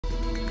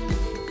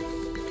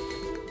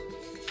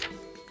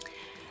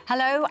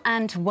Hello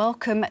and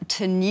welcome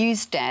to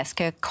News Desk,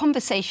 a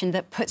conversation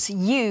that puts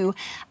you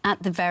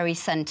at the very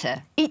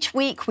centre. Each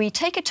week we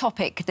take a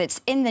topic that's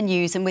in the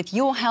news and with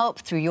your help,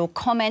 through your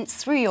comments,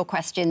 through your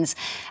questions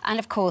and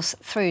of course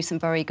through some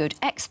very good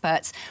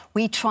experts,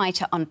 we try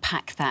to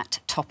unpack that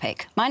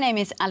topic. My name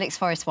is Alex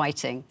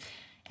Forrest-Whiting.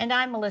 And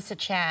I'm Melissa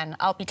Chan.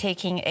 I'll be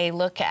taking a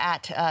look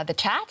at the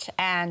chat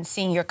and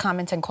seeing your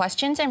comments and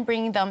questions and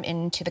bringing them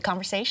into the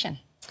conversation.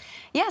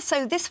 Yeah,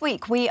 so this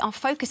week we are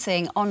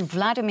focusing on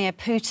Vladimir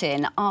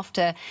Putin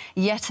after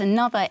yet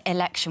another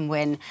election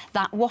win,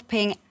 that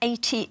whopping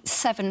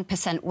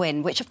 87%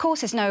 win, which of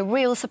course is no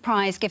real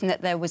surprise given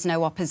that there was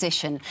no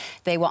opposition.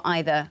 They were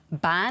either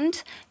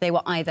banned, they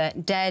were either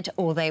dead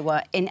or they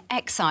were in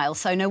exile.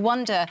 So no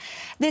wonder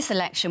this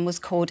election was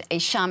called a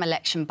sham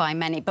election by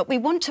many. But we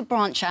want to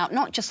branch out,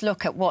 not just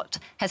look at what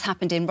has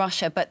happened in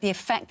Russia, but the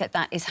effect that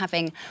that is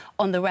having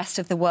on the rest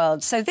of the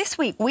world. So this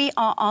week we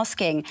are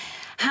asking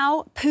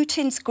how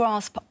Putin's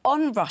grasp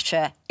on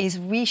Russia is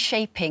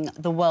reshaping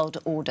the world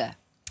order.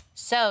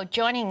 So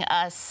joining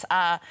us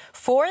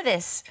for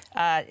this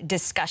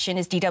discussion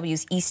is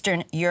DW's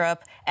Eastern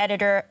Europe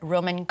editor,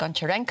 Roman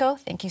Goncharenko.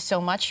 Thank you so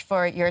much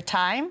for your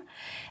time.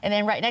 And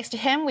then right next to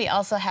him, we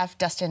also have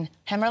Dustin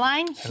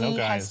Hemmerlein. Hello,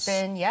 guys.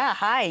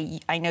 Hi.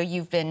 I know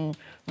you've been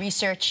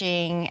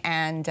researching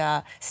and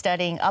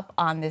studying up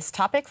on this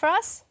topic for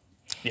us.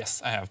 Yes,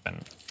 I have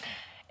been.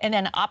 And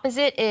then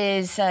opposite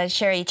is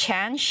Sherry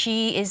Chan.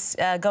 She is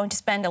going to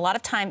spend a lot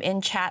of time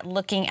in chat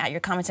looking at your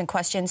comments and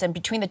questions. And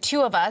between the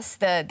two of us,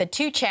 the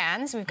two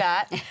Chans we've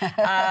got,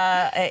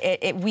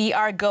 we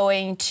are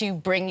going to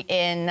bring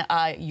in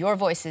your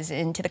voices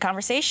into the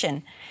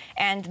conversation.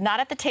 And not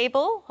at the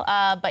table,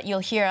 but you'll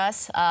hear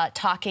us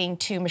talking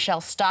to Michelle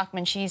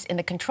Stockman. She's in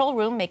the control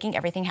room making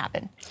everything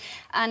happen.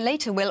 And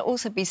later we'll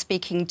also be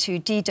speaking to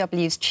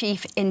DW's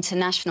chief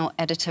international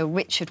editor,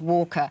 Richard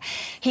Walker.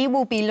 He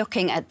will be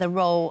looking at the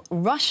role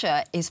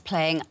Russia is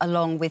playing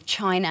along with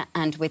China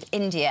and with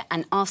India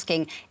and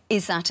asking,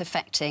 is that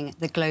affecting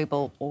the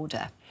global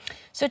order?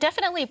 So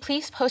definitely,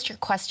 please post your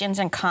questions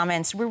and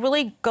comments. We're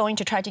really going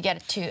to try to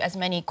get to as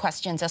many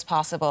questions as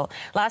possible.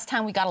 Last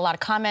time we got a lot of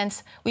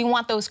comments. We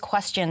want those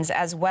questions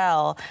as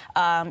well.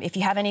 If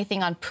you have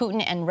anything on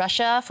Putin and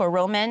Russia for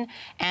Roman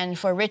and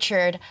for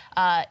Richard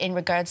in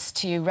regards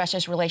to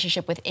Russia's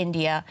relationship with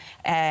India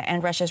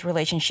and Russia's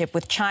relationship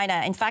with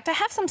China. In fact, I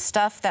have some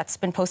stuff that's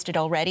been posted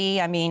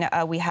already. I mean,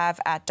 we have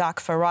at Doc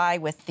Farai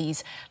with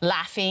these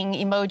laughing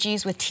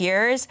emojis with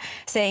tears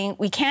saying,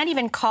 we can't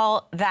even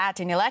call that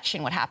an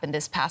election, what happened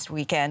this past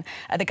weekend.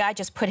 The guy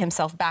just put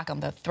himself back on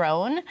the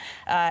throne.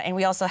 And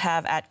we also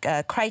have at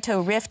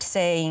Kryto Rift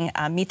saying,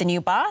 meet the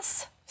new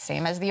boss,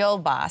 same as the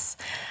old boss.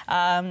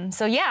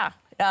 So yeah,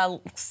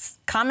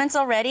 comments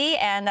already,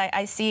 and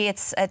I see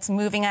it's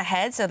moving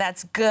ahead, so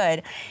that's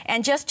good.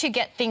 And just to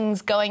get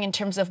things going in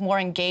terms of more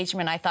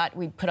engagement, I thought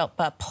we'd put up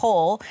a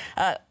poll.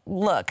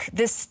 Look,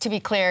 this, to be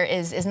clear,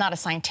 is not a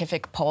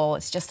scientific poll.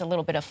 It's just a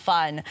little bit of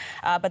fun.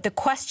 But the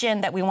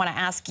question that we want to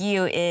ask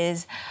you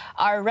is,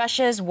 are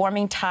Russia's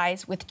warming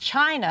ties with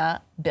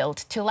China built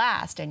to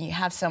last? And you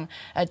have some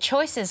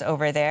choices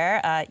over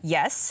there.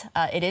 Yes,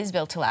 it is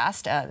built to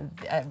last.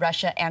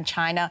 Russia and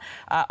China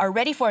are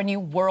ready for a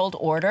new world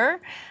order.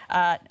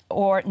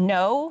 Or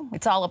no,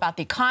 it's all about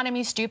the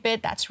economy,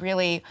 stupid. That's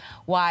really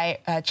why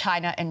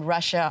China and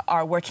Russia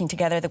are working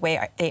together the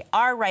way they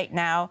are right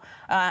now.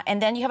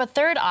 And then you have a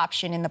third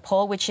option in the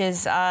poll, which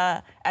is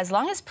as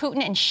long as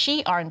Putin and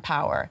Xi are in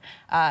power,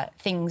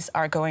 things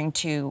are going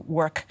to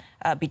work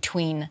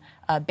between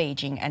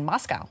Beijing and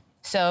Moscow.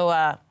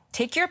 So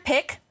take your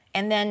pick,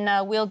 and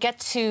then we'll get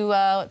to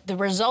the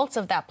results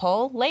of that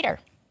poll later.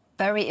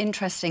 Very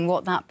interesting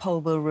what that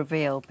poll will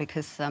reveal,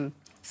 because some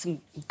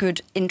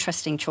good,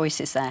 interesting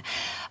choices there.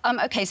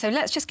 OK, so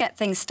let's just get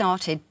things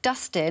started.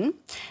 Dustin,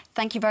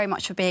 thank you very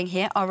much for being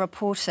here, our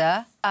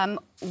reporter.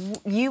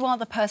 You are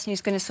the person who's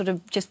going to sort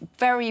of just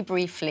very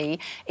briefly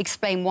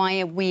explain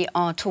why we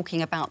are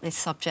talking about this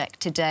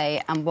subject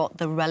today and what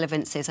the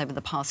relevance is over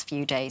the past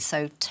few days.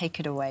 So take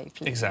it away,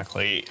 please.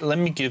 Exactly. Let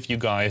me give you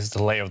guys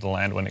the lay of the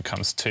land when it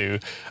comes to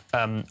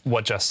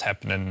what just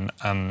happened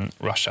in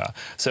Russia.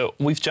 So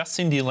we've just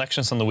seen the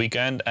elections on the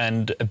weekend,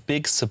 and a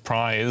big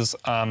surprise,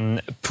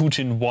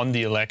 Putin won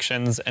the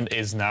elections and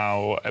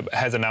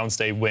has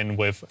announced a win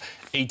with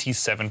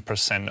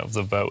 87% of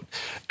the vote.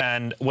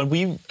 And when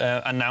we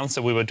announced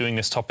that we were doing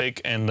this topic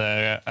in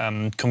the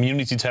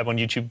community tab on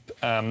YouTube,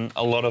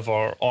 a lot of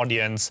our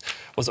audience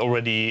was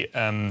already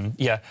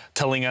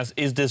telling us,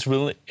 is this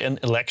really an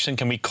election?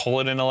 Can we call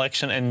it an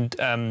election? And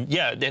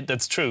yeah,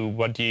 that's true.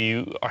 What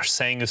you are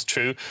saying is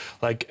true.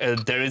 Like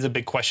there is a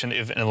big question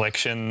if an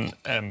election,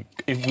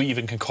 if we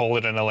even can call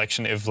it an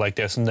election, if like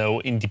there's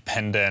no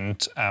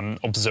independent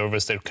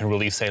observers that can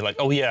really say like,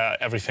 oh yeah,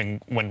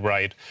 everything went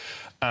right.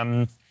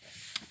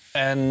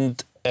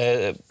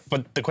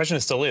 But the question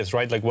still is,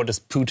 right? Like, what is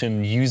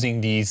Putin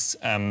using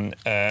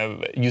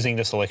using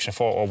this election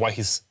for, or why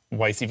he's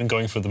even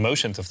going through the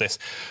motions of this?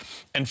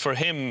 And for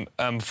him,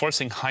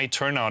 forcing high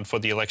turnout for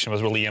the election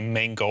was really a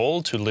main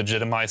goal to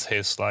legitimize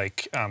his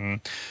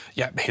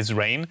his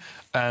reign.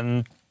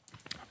 And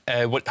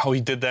how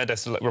he did that,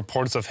 there's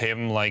reports of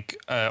him,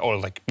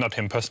 not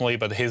him personally,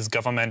 but his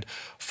government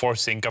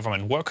forcing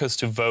government workers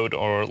to vote,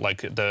 or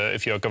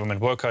if you're a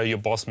government worker, your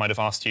boss might have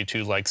asked you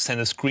to send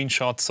a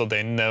screenshot so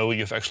they know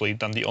you've actually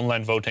done the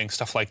online voting,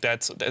 stuff like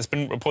that. So there's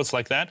been reports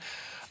like that.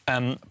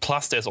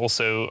 Plus, there's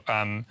also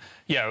a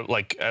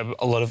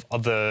lot of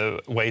other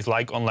ways,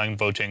 like online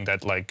voting,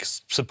 that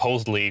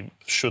supposedly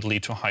should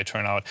lead to a high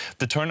turnout.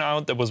 The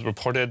turnout that was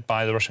reported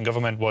by the Russian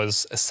government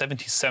was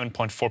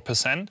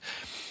 77.4%.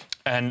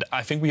 And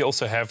I think we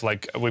also have,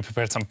 we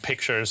prepared some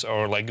pictures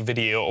or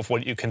video of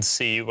what you can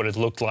see, what it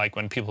looked like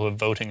when people were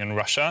voting in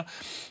Russia.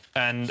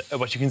 And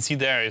what you can see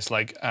there is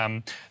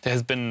there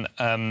has been,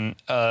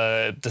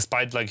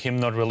 despite him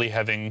not really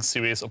having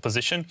serious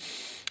opposition,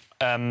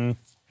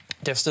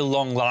 there's still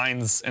long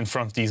lines in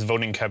front of these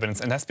voting cabins,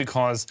 and that's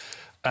because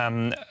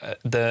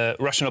the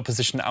Russian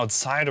opposition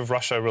outside of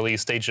Russia really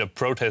staged a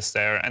protest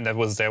there, and that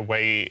was their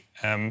way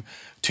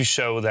to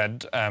show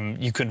that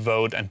you could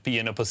vote and be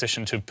in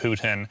opposition to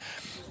Putin.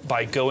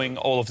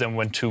 All of them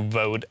went to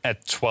vote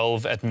at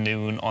 12 at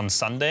noon on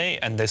Sunday,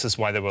 and this is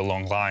why there were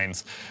long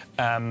lines.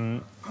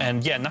 And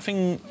yeah,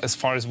 nothing, as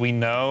far as we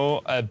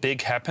know,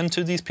 big happened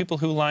to these people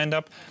who lined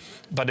up.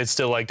 But it's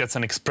still that's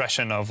an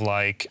expression of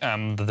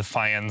the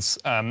defiance.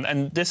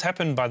 And this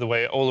happened, by the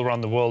way, all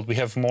around the world. We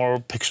have more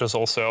pictures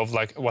also of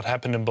what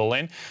happened in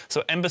Berlin.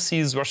 So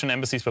embassies, Russian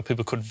embassies where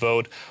people could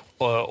vote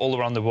all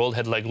around the world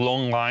had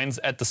long lines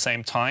at the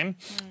same time.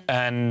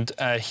 And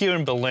here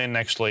in Berlin,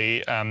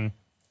 actually,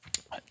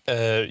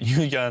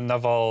 Yulia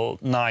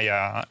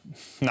Navalnaya.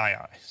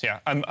 Yeah,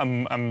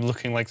 I'm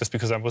looking like this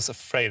because I was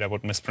afraid I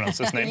would mispronounce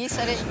his name. You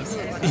said it.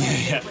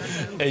 Yeah.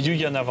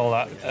 Yulia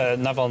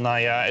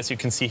Navalnaya, as you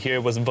can see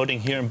here, was voting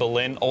here in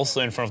Berlin,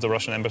 also in front of the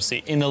Russian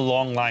embassy, in a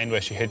long line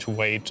where she had to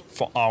wait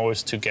for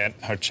hours to get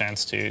her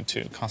chance to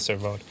cast her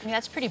vote. I mean,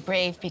 that's pretty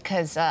brave,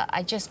 because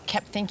I just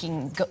kept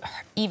thinking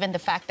even the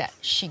fact that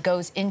she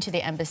goes into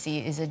the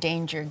embassy is a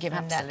danger,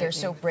 given that they're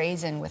so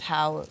brazen with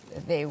how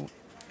they've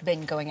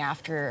been going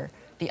after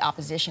the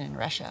opposition in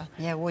Russia.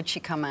 Yeah, would she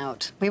come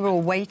out? We were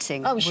all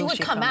waiting. Oh, she would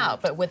come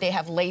out, but would they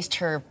have laced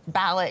her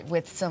ballot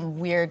with some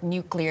weird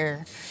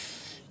nuclear,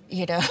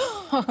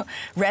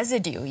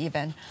 residue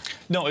even?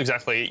 No,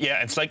 exactly.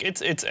 Yeah,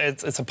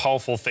 it's a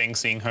powerful thing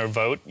seeing her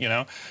vote,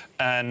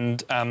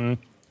 and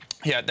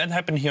yeah, that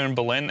happened here in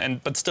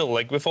Berlin. But still,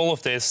 with all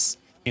of this,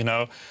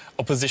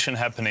 opposition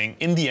happening,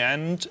 in the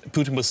end,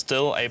 Putin was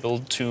still able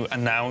to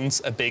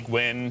announce a big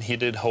win. He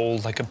did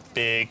hold a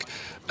big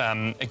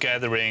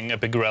gathering, a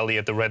big rally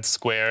at the Red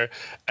Square,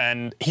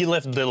 and he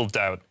left little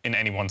doubt in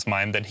anyone's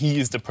mind that he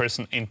is the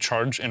person in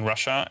charge in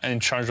Russia and in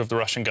charge of the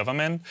Russian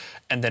government,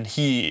 and then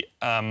he,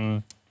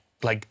 no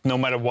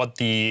matter what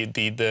the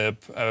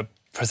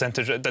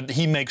percentage, that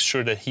he makes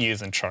sure that he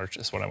is in charge,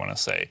 is what I want to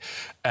say.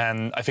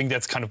 And I think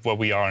that's kind of where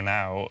we are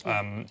now.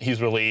 He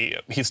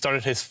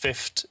started his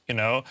fifth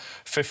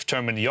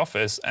term in the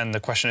office, and the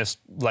question is,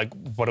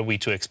 what are we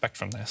to expect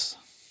from this?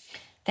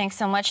 Thanks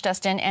so much,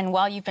 Dustin. And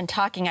while you've been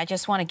talking, I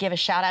just want to give a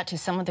shout out to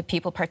some of the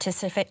people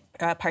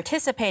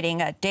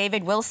participating.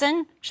 David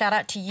Wilson, shout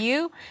out to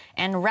you.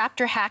 And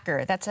Raptor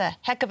Hacker, that's a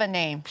heck of a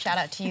name. Shout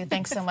out to you.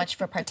 Thanks so much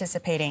for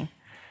participating.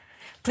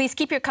 Please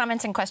keep your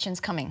comments and questions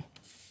coming.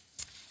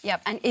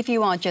 Yep, and if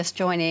you are just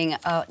joining,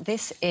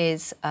 this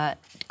is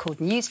called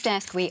News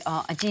Desk. We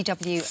are a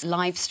DW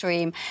live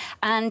stream.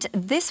 And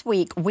this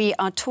week we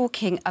are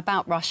talking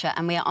about Russia,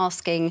 and we are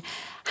asking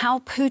how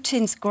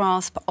Putin's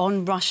grasp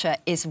on Russia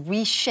is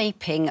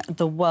reshaping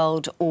the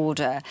world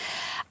order.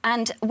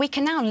 And we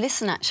can now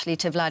listen, actually,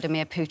 to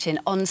Vladimir Putin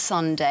on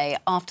Sunday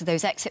after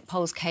those exit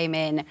polls came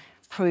in,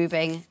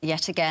 proving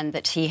yet again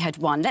that he had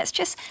won. Let's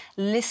just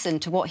listen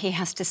to what he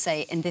has to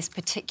say in this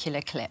particular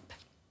clip.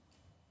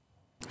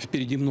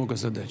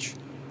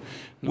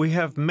 We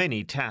have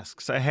many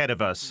tasks ahead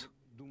of us.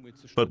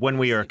 But when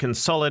we are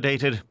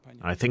consolidated,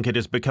 I think it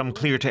has become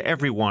clear to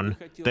everyone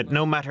that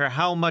no matter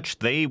how much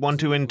they want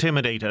to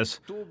intimidate us,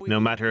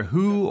 no matter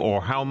who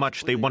or how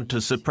much they want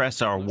to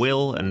suppress our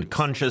will and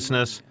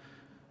consciousness,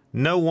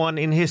 no one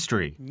in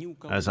history,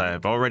 as I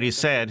have already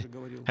said,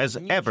 has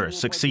ever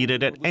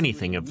succeeded at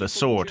anything of the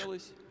sort.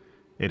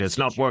 It has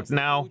not worked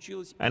now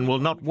and will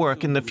not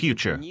work in the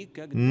future.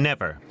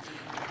 Never.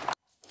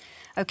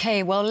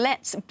 OK, well,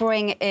 let's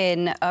bring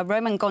in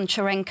Roman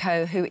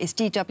Goncharenko, who is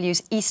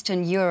DW's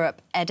Eastern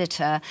Europe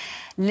editor.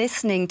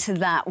 Listening to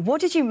that,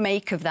 what did you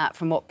make of that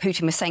from what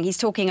Putin was saying? He's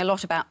talking a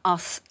lot about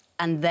us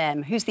and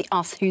them. Who's the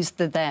us, who's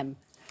the them?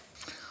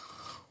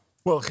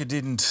 Well, he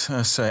didn't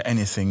say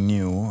anything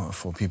new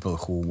for people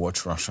who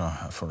watch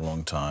Russia for a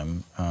long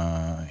time.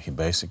 He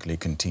basically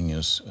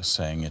continues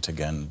saying it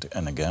again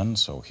and again.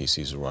 So he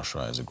sees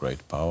Russia as a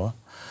great power.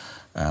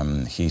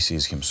 He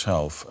sees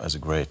himself as a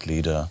great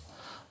leader,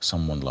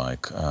 someone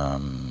like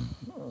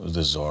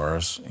the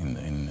czars in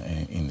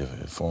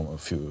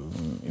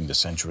the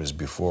centuries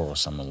before, or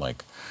someone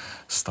like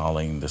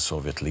Stalin, the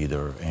Soviet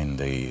leader in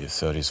the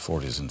 30s,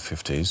 40s, and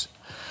 50s.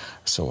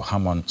 So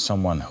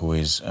someone who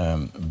is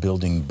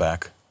building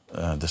back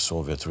the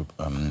Soviet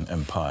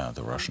Empire,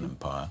 the Russian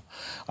Empire.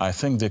 I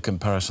think the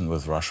comparison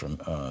with Russia,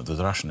 the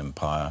Russian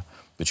Empire,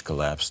 which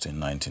collapsed in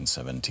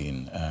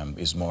 1917,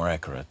 is more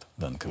accurate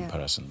than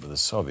comparison with the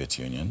Soviet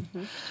Union.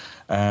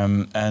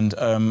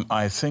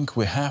 I think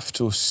we have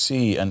to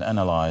see and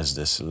analyze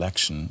this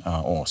election,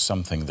 or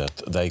something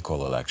that they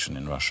call election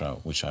in Russia,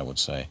 which I would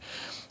say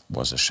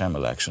was a sham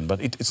election.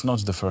 But it's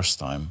not the first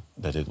time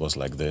that it was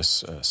like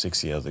this.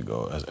 6 years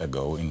ago,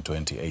 in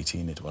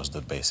 2018, it was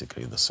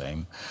basically the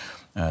same.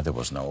 There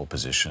was no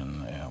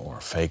opposition, or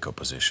fake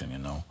opposition, you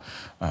know.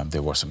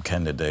 There were some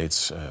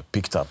candidates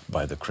picked up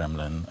by the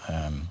Kremlin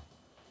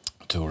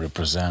to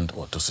represent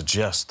or to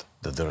suggest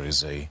that there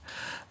is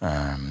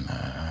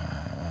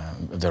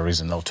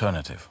an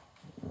alternative,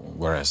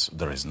 whereas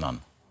there is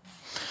none.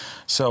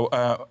 So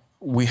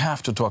we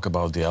have to talk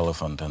about the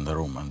elephant in the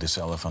room, and this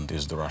elephant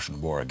is the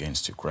Russian war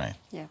against Ukraine.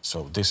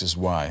 So this is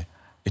why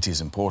it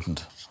is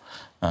important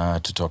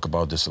to talk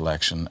about this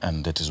election,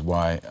 and that is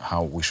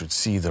how we should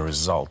see the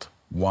result.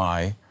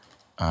 Why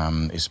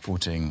is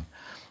Putin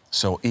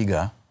so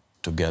eager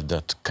to get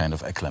that kind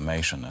of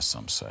acclamation, as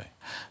some say?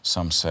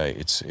 Some say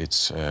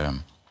it's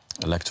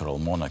electoral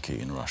monarchy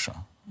in Russia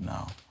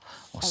now,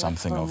 or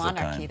something of the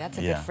kind. That's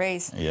a good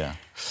phrase.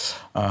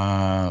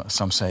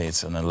 Some say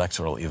it's an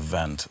electoral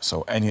event.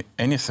 So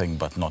anything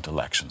but not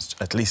elections,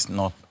 at least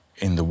not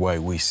in the way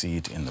we see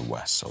it in the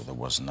West. So there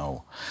was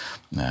no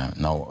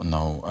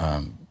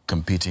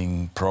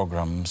competing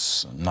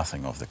programs,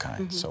 nothing of the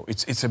kind. So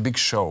it's a big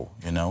show,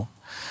 you know.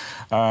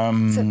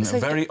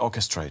 Very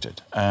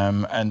orchestrated,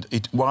 and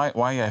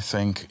why I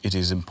think it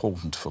is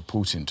important for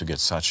Putin to get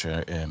such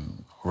a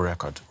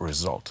record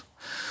result,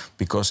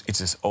 because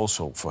it is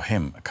also for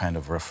him a kind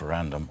of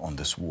referendum on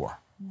this war.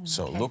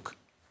 So look,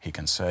 he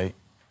can say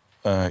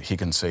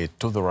it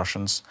to the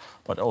Russians,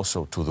 but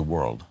also to the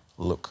world.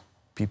 Look,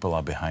 people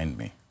are behind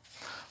me.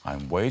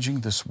 I'm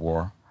waging this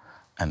war,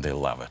 and they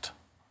love it.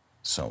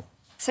 So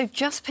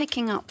just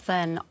picking up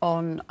then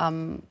on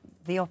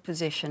the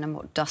opposition and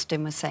what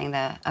Dustin was saying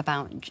there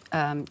about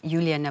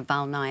Yulia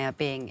Navalnaya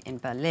being in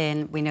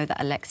Berlin. We know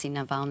that Alexei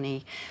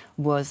Navalny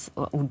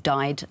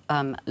died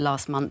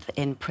last month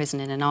in prison,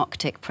 in an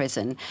Arctic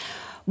prison.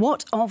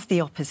 What of the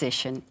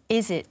opposition?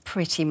 Is it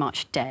pretty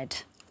much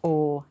dead,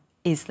 or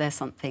is there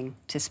something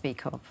to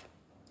speak of?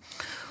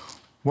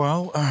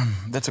 Well,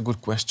 that's a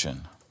good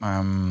question.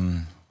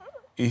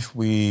 If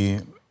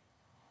we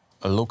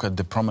look at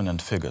the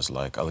prominent figures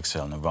like Alexei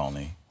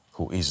Navalny,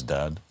 who is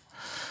dead,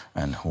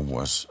 and who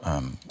was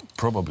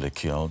probably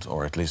killed,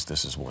 or at least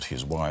this is what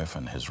his wife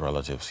and his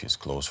relatives, his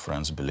close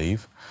friends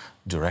believe,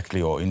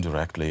 directly or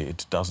indirectly,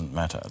 it doesn't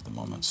matter at the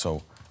moment.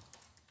 So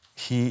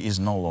he is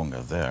no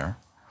longer there,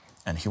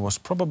 and he was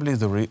probably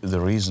the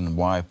reason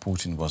why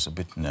Putin was a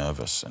bit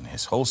nervous, and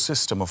his whole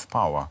system of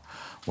power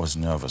was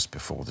nervous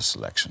before this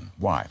election.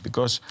 Why?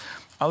 Because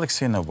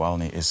Alexei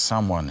Navalny is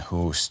someone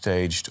who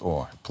staged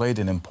or played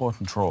an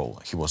important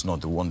role. He was not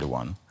the only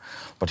one,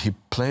 but he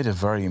played a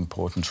very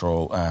important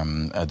role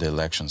at the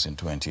elections in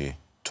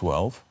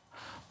 2012,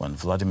 when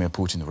Vladimir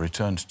Putin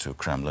returned to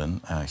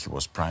Kremlin. He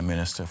was prime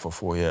minister for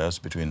 4 years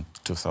between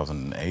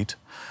 2008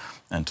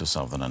 and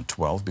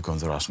 2012,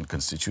 because the Russian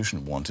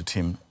constitution wanted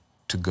him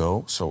to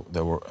go. So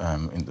there were,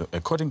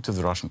 according to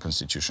the Russian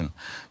constitution,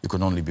 you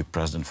could only be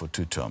president for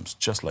 2 terms,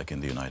 just like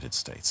in the United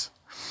States.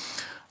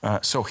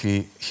 So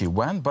he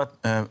went, but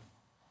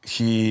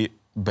he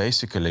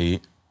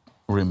basically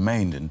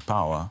remained in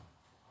power,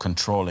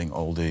 controlling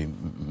all the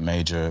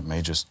major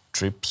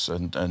trips,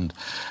 and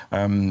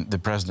the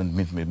President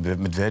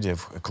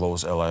Medvedev, a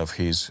close ally of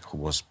his, who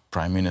was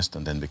prime minister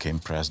and then became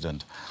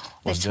president,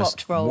 was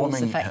just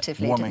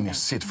warming a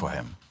seat for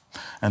him.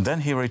 And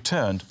then he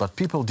returned, but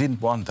people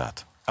didn't want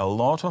that. A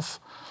lot of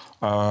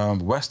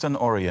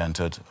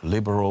Western-oriented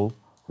liberal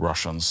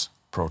Russians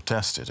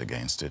protested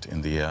against it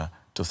in the year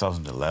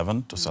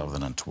 2011,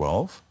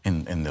 2012,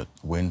 in the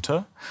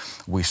winter.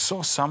 We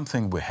saw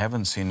something we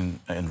haven't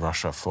seen in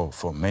Russia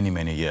for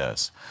many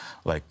years,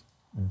 like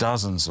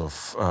dozens of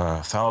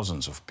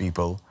thousands of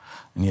people,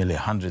 nearly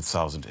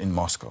 100,000 in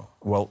Moscow.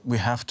 Well, we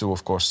have to,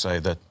 of course, say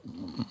that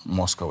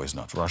Moscow is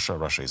not Russia.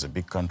 Russia is a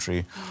big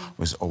country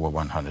with over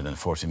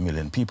 140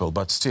 million people,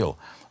 but still,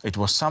 it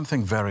was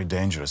something very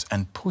dangerous,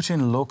 and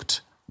Putin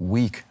looked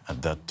weak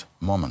at that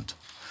moment.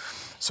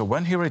 So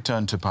when he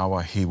returned to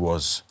power, he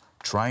was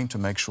trying to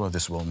make sure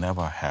this will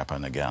never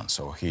happen again.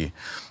 So he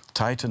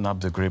tightened up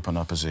the grip on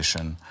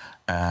opposition.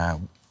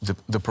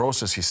 The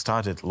process he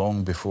started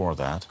long before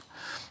that.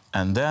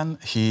 And then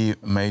he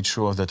made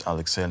sure that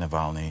Alexei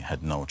Navalny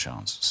had no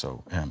chance.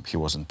 So he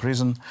was in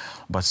prison.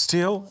 But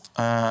still,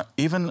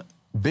 even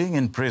being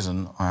in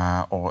prison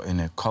or in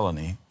a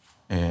colony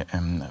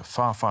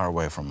far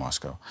away from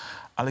Moscow,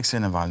 Alexei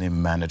Navalny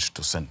managed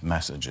to send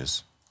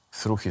messages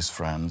through his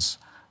friends,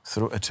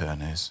 through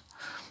attorneys,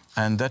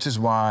 And that is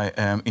why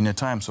in a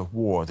times of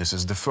war, this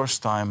is the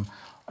first time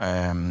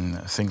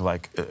thing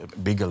like a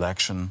big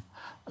election,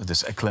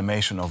 this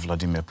acclamation of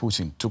Vladimir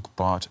Putin took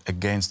part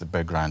against the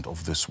background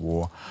of this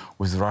war,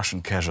 with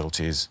Russian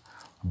casualties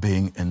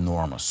being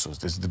enormous. So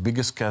this is the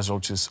biggest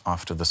casualties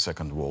after the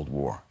Second World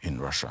War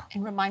in Russia.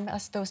 And remind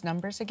us those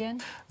numbers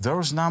again?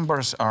 Those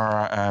numbers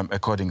are,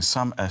 according to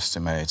some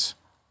estimates,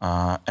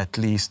 at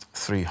least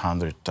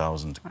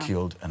 300,000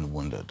 killed and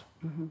wounded.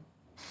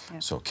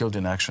 Yep. So killed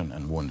in action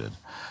and wounded.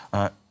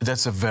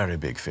 That's a very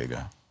big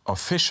figure.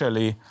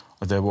 Officially,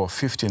 there were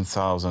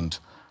 15,000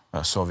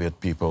 Soviet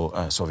people,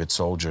 Soviet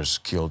soldiers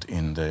killed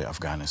in the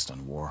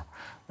Afghanistan war,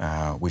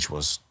 which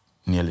was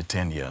nearly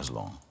 10 years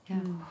long. Yeah.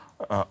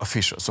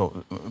 Official.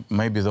 So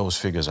maybe those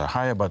figures are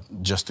higher, but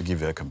just to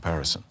give you a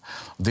comparison,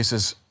 this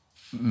is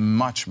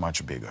much,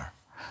 much bigger.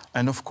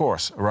 And of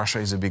course, Russia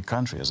is a big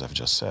country, as I've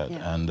just said,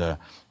 and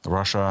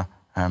Russia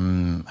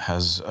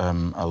has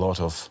a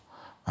lot of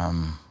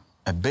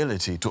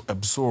ability to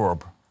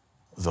absorb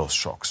those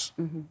shocks,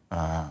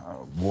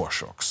 war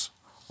shocks,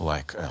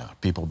 like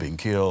people being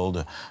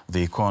killed,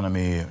 the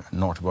economy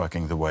not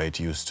working the way it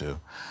used to.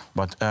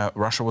 But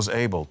Russia was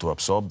able to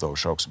absorb those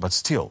shocks, but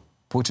still,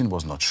 Putin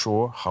was not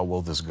sure how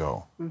will this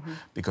go,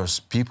 because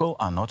people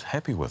are not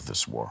happy with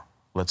this war.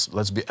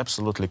 Let's be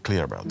absolutely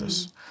clear about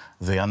this.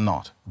 They are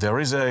not. There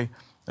is a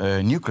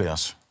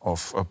nucleus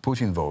of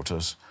Putin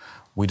voters.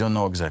 We don't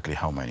know exactly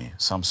how many.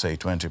 Some say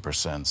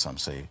 20%, some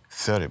say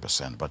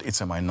 30%, but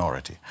it's a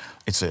minority.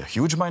 It's a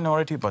huge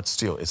minority, but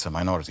still it's a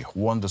minority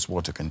who want this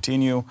war to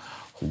continue,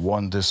 who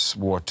want this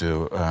war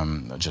to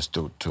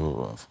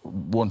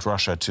want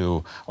Russia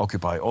to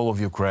occupy all of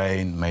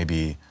Ukraine,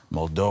 maybe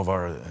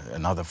Moldova,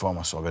 another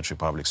former Soviet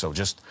republic. So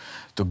just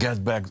to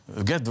get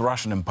the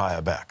Russian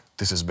Empire back.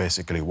 This is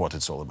basically what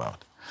it's all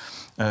about.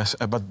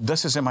 But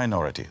this is a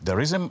minority. There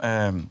is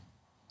a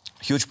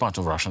huge part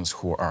of Russians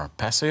who are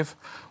passive,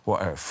 who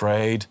are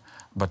afraid,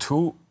 but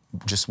who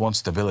just want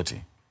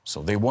stability.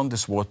 So they want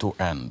this war to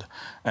end.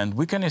 And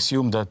we can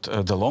assume that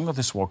the longer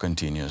this war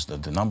continues,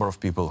 that the number of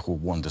people who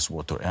want this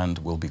war to end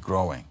will be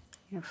growing.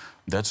 Yeah.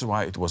 That's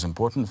why it was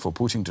important for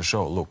Putin to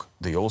show, look,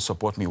 they all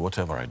support me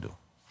whatever I do.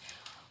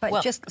 But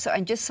well,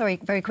 sorry,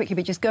 very quickly,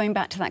 but just going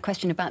back to that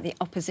question about the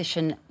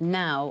opposition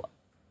now,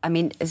 I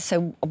mean,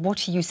 so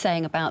what are you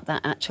saying about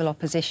that actual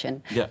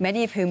opposition? Yeah.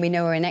 Many of whom we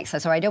know are in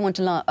exile. So I don't want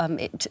to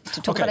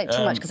talk about it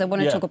too much because I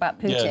want to talk about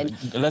Putin.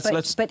 Yeah.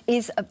 But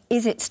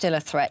is it still a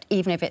threat,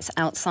 even if it's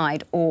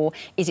outside, or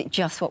is it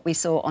just what we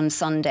saw on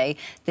Sunday,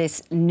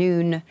 this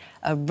noon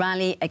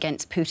rally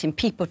against Putin,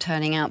 people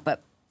turning out,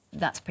 but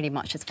that's pretty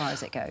much as far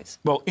as it goes?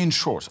 Well, in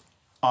short,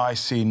 I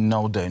see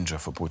no danger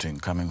for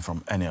Putin coming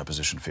from any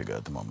opposition figure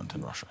at the moment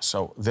in Russia.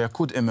 So there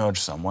could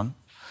emerge someone,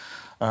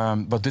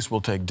 but this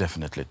will take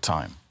definitely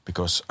time.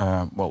 Because,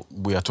 well,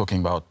 we are talking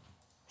about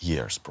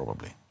years,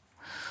 probably.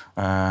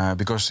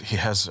 Because he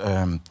has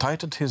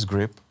tightened his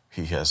grip,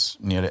 he has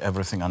nearly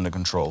everything under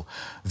control.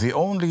 The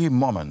only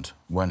moment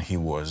when he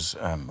was,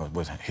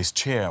 when his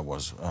chair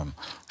was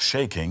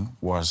shaking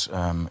was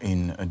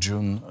in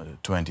June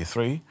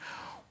 23,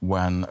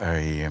 when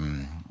a,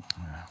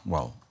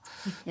 well,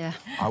 yeah.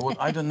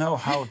 I don't know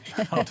how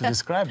to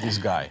describe this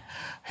guy.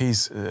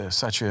 He's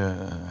such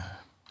a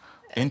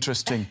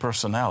interesting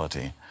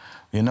personality.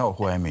 You know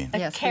who I mean?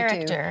 Yes,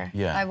 character.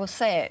 Yeah. I will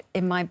say it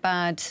in my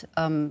bad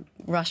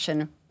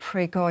Russian,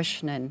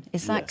 Prigozhin.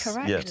 Is that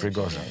correct? Yes,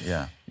 Prigozhin,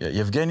 yeah.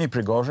 Yevgeny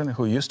Prigozhin,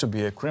 who used to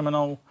be a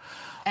criminal.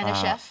 And a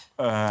chef.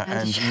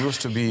 And used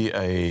to be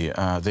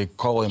a, they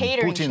call him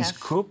catering Putin's chef.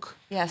 cook.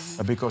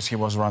 Yes. Because he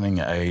was running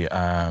a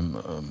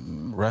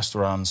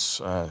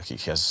restaurants. He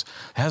has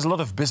a lot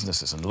of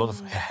businesses and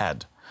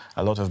had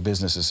a lot of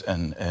businesses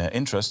and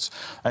interests.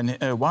 And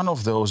one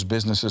of those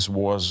businesses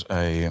was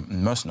a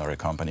mercenary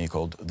company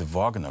called the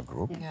Wagner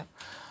Group,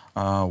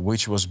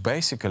 which was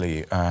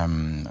basically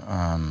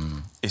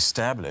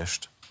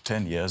established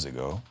 10 years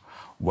ago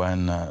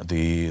when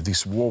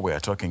this war we are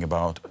talking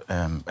about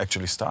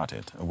actually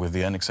started with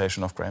the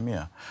annexation of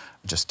Crimea,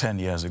 just 10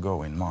 years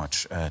ago in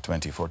March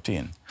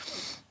 2014.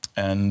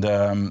 And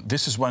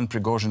this is when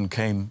Prigozhin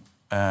came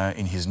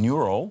in his new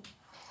role.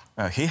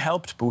 He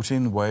helped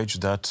Putin wage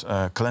that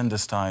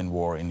clandestine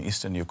war in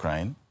eastern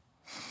Ukraine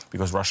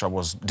because Russia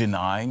was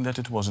denying that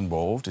it was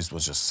involved. It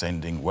was just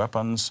sending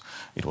weapons,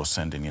 it was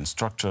sending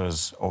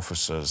instructors,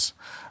 officers,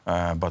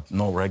 but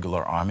no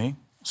regular army.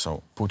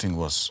 So Putin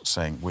was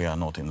saying, we are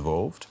not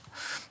involved.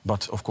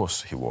 But of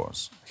course he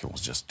was. He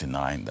was just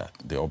denying that,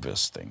 the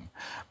obvious thing.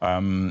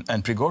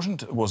 And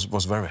Prigozhin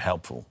was very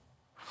helpful.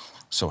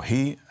 So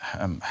he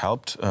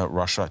helped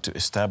Russia to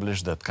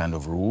establish that kind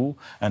of rule.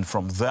 And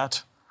from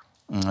that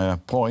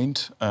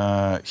point,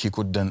 he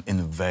could then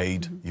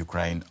invade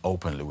Ukraine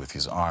openly with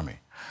his army.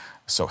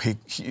 So he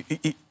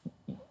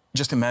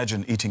just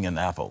imagine eating an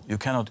apple. You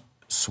cannot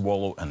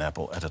swallow an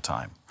apple at a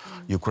time.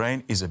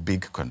 Ukraine is a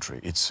big country.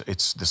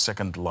 It's the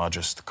second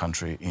largest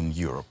country in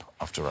Europe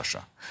after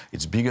Russia.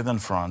 It's bigger than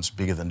France,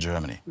 bigger than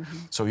Germany.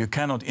 So you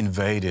cannot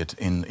invade it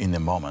in a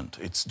moment.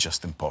 It's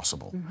just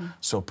impossible.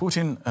 So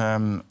Putin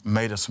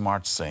made a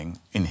smart thing,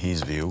 in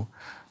his view.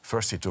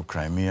 First he took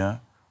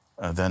Crimea,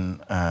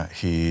 then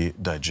he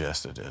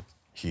digested it.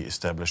 He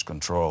established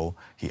control,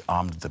 he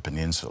armed the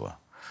peninsula.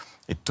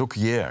 It took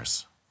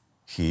years.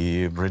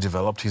 He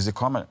redeveloped his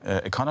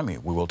economy.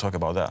 We will talk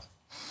about that.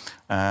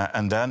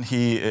 And then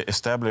he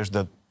established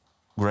that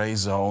gray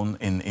zone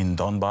in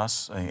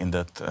Donbass, in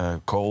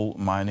that coal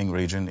mining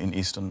region in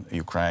eastern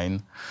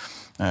Ukraine,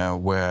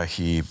 where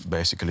he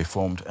basically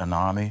formed an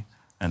army.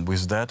 And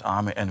with that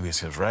army and with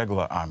his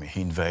regular army,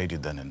 he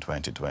invaded then in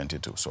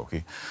 2022. So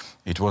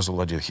it was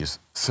already his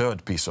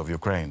third piece of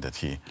Ukraine that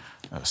he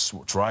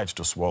tried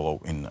to swallow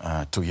in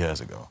 2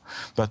 years ago.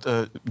 But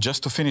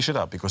just to finish it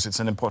up, because it's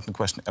an important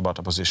question about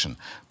opposition,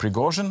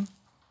 Prigozhin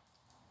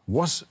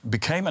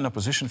became an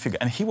opposition figure,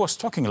 and he was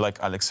talking like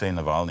Alexei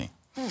Navalny.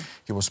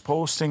 He was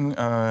posting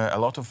a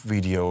lot of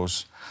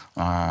videos.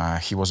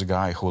 He was a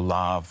guy who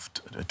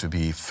loved to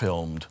be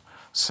filmed,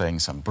 saying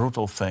some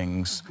brutal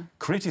things,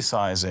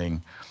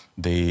 criticizing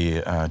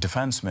the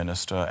defense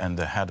minister and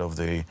the head of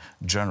the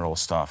general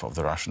staff of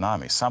the Russian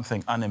army,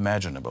 something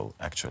unimaginable,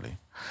 actually.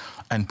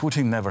 And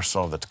Putin never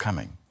saw that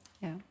coming.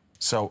 Yeah.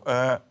 So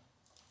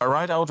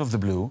right out of the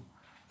blue,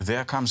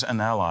 there comes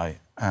an ally,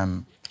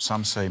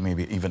 some say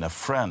maybe even a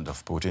friend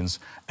of Putin's,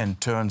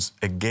 and turns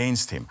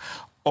against him.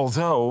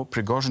 Although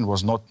Prigozhin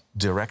was not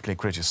directly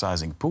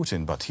criticizing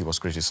Putin, but he was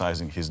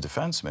criticizing his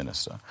defense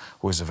minister,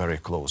 who is a very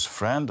close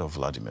friend of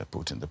Vladimir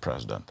Putin, the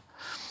president.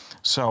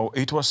 So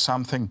it was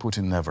something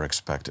Putin never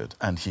expected,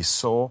 and he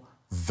saw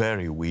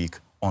very weak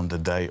on the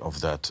day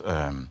of that,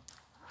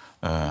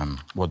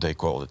 what they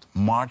call it,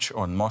 march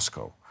on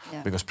Moscow.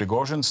 Yeah. Because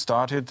Prigozhin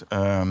started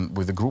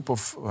with a group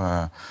of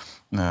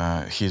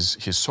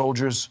his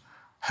soldiers,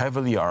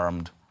 heavily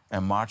armed,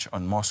 a march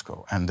on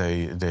Moscow, and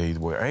they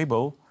were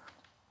able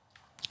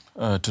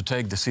to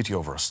take the city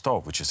of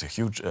Rostov, which is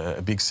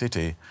a big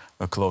city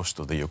close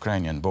to the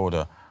Ukrainian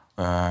border,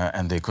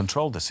 and they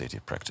controlled the city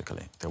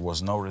practically. There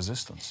was no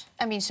resistance.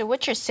 I mean, so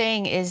what you're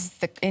saying is,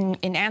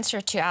 in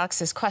answer to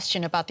Alex's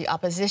question about the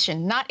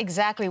opposition, not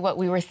exactly what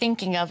we were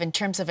thinking of in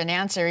terms of an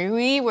answer.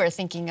 We were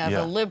thinking of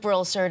a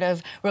liberal sort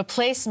of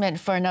replacement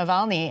for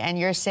Navalny, and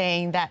you're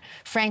saying that,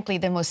 frankly,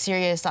 the most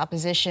serious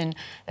opposition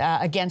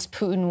against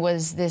Putin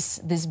was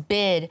this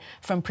bid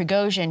from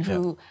Prigozhin,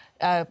 who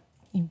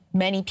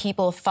many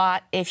people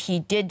thought, if he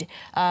did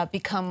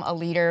become a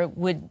leader,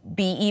 would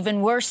be even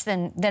worse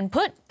than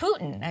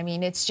Putin. I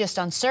mean, it's just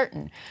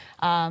uncertain.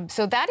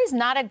 So that is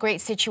not a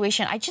great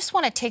situation. I just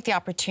want to take the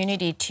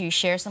opportunity to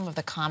share some of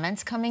the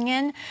comments coming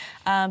in,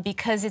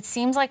 because it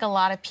seems like a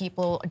lot of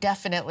people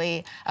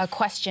definitely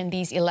question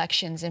these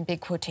elections in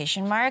big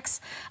quotation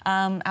marks.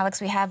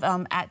 Alex, we have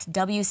at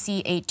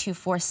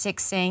WC8246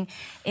 saying,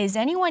 is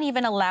anyone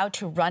even allowed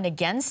to run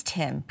against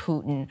him,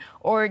 Putin?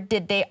 Or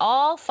did they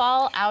all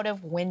fall out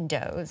of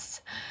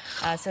windows?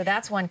 So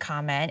that's one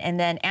comment. And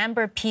then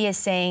Amber P is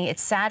saying,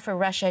 it's sad for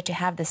Russia to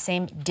have the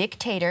same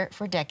dictator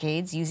for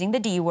decades, using the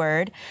D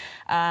word.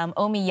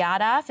 Omi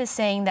Yadav is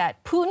saying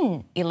that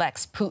Putin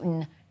elects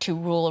Putin to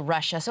rule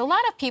Russia. So a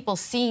lot of people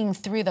seeing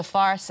through the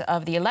farce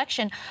of the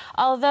election,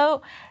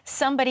 although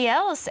somebody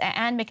else,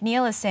 Anne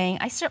McNeil, is saying,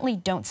 I certainly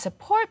don't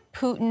support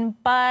Putin,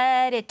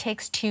 but it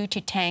takes two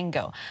to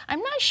tango. I'm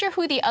not sure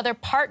who the other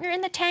partner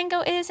in the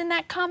tango is in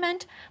that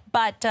comment,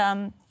 but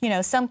you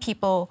know, some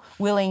people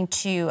willing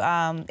to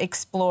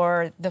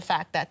explore the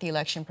fact that the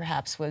election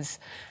perhaps was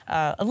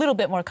a little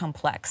bit more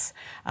complex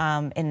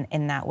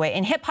in that way.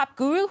 And Hip Hop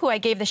Guru, who I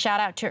gave the shout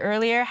out to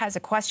earlier, has a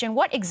question.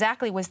 What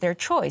exactly was their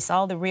choice?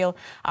 All the real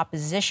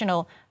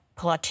oppositional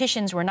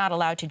politicians were not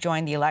allowed to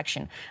join the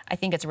election. I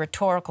think it's a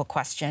rhetorical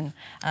question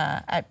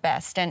at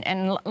best.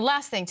 And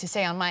last thing to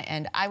say on my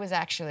end, I was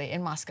actually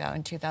in Moscow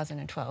in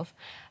 2012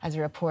 as a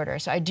reporter,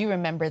 so I do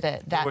remember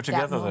that we were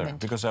together moment. there,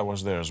 because I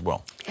was there as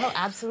well. Oh,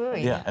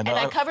 absolutely. Yeah, and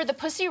I covered the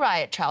Pussy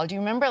Riot trial. Do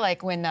you remember,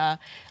 like, when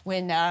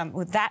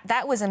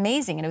that was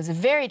amazing, and it was a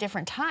very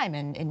different time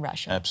in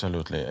Russia.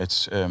 Absolutely.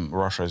 It's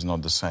Russia is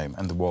not the same,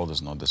 and the world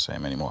is not the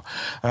same anymore.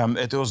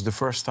 It was the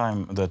first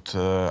time that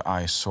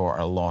I saw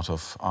a lot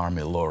of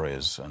army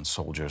lorries and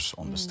soldiers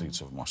on the streets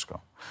of Moscow.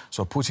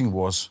 So Putin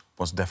was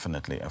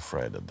definitely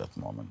afraid at that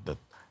moment that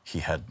he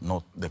had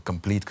not the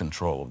complete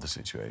control of the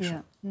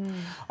situation. Yeah.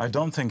 I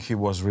don't think he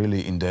was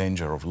really in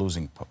danger of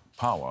losing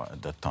power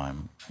at that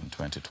time in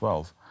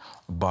 2012,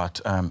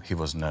 but he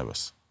was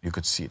nervous. You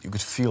could see it, you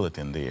could feel it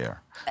in the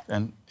air.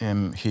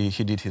 And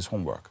he did his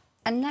homework.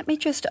 And let me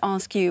just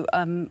ask you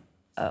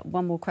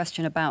one more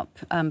question about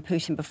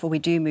Putin before we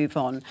do move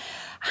on.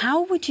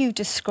 How would you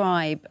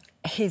describe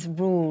his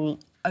rule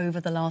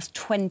over the last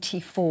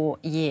 24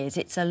 years?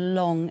 It's a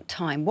long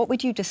time. What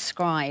would you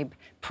describe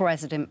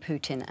President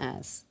Putin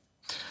as?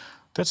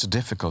 That's a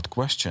difficult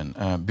question.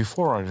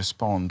 Before I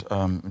respond,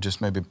 just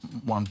maybe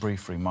one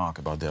brief remark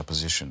about the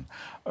opposition.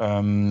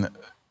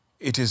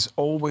 It is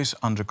always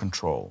under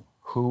control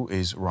who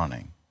is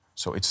running.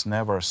 So it's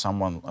never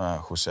someone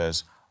who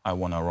says, I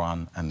want to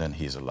run, and then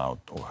he's allowed,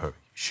 or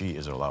she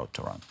is allowed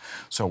to run.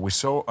 So we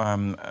saw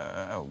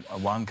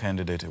one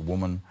candidate, a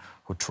woman,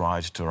 who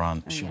tried to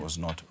run. She was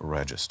not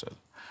registered.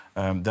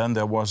 Then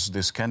there was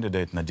this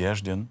candidate,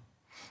 Nadezhdin,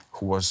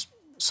 who was,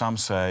 some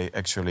say,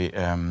 actually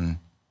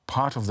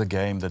part of the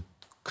game that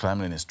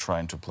Kremlin is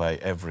trying to play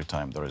every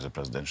time there is a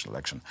presidential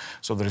election.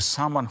 So there is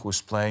someone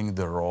who's playing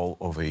the role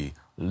of a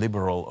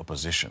liberal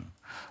opposition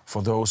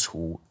for those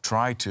who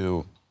try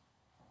to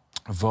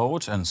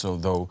vote, and so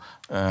though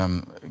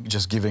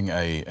just giving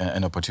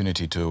an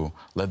opportunity to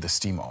let the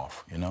steam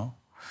off, you know.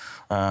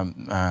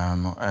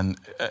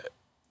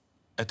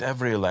 At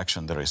every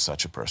election there is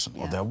such a person,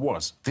 or there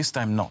was. This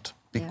time not,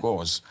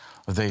 because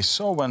they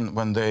saw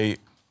when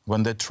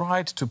they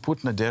tried to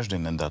put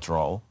Nadezhdin in that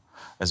role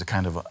as a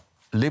kind of a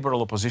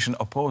liberal opposition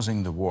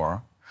opposing the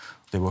war,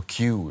 there were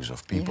queues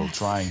of people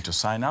trying to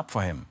sign up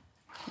for him.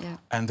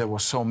 And there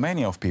were so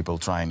many of people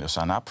trying to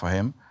sign up for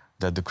him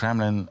that the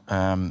Kremlin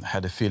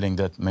had a feeling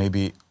that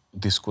maybe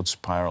this could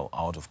spiral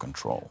out of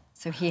control.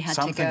 So he had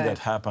Something to go. that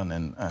happened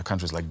in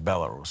countries like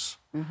Belarus,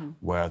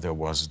 where there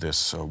was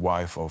this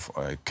wife of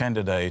a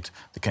candidate.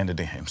 The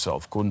candidate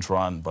himself couldn't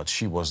run, but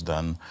she was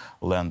then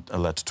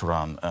led to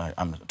run.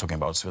 I'm talking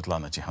about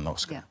Svetlana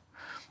Tikhanovskaya.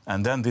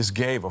 And then this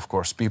gave, of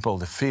course, people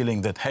the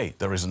feeling that, hey,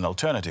 there is an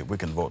alternative, we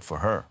can vote for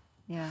her.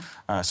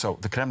 So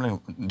the Kremlin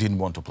didn't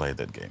want to play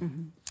that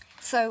game.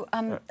 So,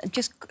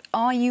 just,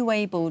 are you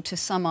able to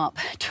sum up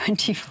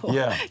 24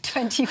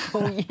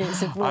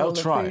 years of rule of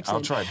Putin?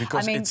 I'll try,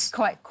 because I mean, it's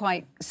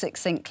quite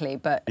succinctly,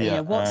 but you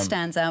know, what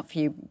stands out for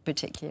you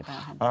particularly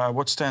about him?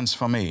 What stands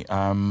for me?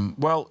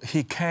 Well,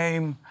 he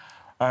came,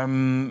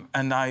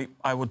 and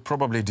I would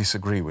probably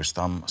disagree with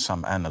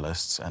some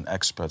analysts and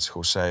experts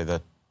who say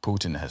that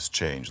Putin has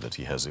changed, that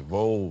he has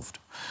evolved,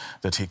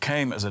 that he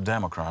came as a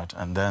democrat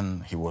and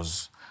then he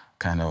was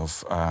kind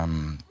of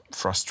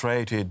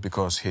frustrated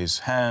because his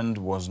hand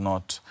was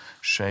not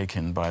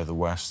shaken by the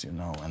West, you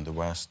know, and the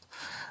West,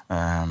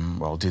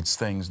 well, did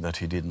things that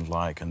he didn't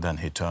like, and then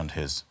he turned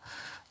his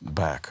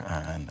back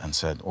and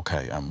said,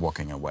 okay, I'm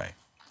walking away.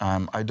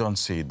 I don't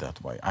see it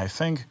that way. I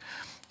think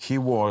he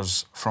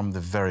was, from the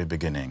very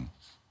beginning,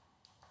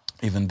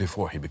 even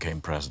before he became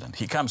president.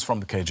 He comes from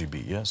the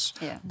KGB, yes?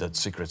 That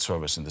secret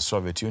service in the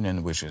Soviet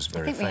Union, which is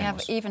very famous. I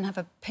think we even have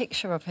a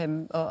picture of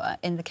him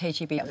in the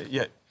KGB.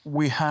 Yeah,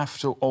 we have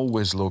to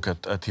always look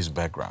at his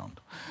background.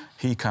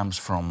 He comes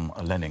from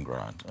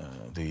Leningrad,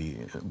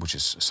 which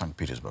is St.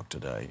 Petersburg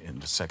today, in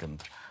the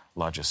second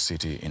largest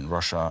city in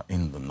Russia,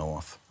 in the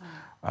north.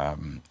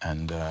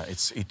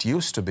 It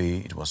used to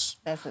be, there's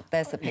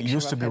the picture it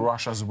used to be him.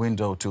 Russia's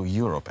window to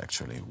Europe,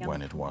 actually,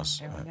 when it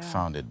was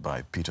founded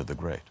by Peter the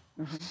Great.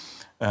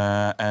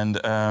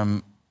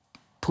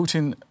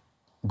 Putin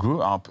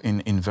grew up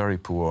in very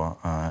poor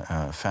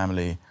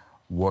family,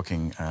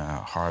 working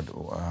hard,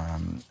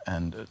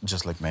 and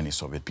just like many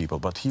Soviet people.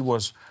 But he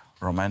was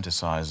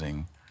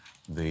romanticizing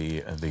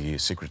the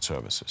secret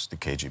services, the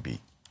KGB.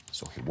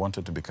 So he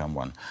wanted to become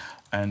one.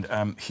 And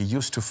he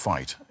used to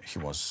fight. He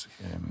was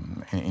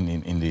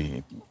in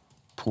the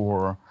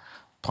poor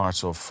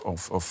parts of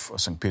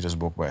St.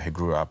 Petersburg where he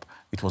grew up.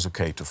 It was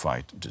okay to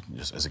fight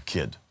just as a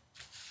kid.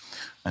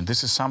 And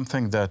this is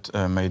something that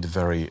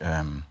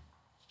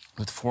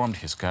that formed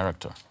his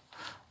character.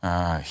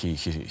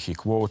 He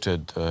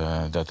quoted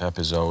that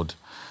episode,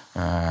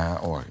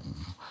 or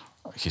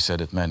he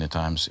said it many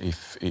times,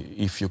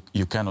 if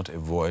you cannot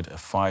avoid a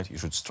fight, you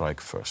should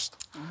strike first.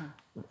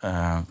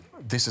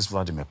 This is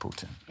Vladimir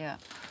Putin.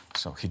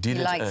 So he did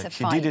it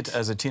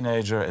as a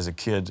teenager, as a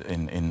kid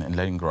in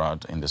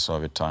Leningrad in the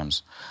Soviet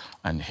times,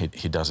 and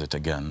he does it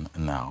again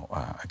now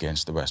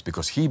against the West,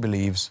 because he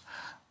believes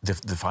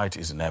the fight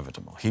is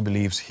inevitable. He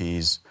believes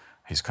his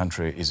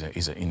country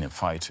is in a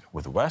fight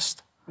with the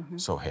West,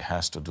 so he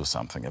has to do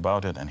something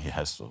about it, and he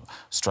has to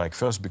strike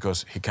first,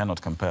 because he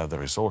cannot compare the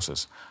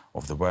resources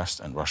of the West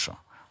and Russia.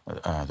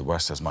 The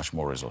West has much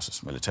more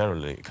resources.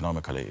 Militarily,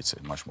 economically, it's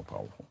much more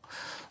powerful.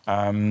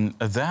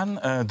 Then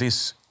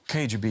these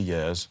KGB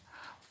years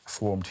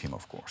formed him,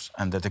 of course.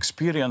 And that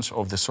experience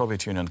of the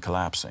Soviet Union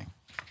collapsing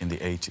in the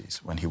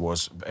 80s, when he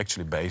was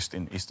actually based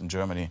in Eastern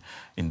Germany,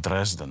 in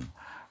Dresden,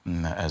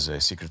 as a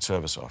Secret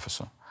Service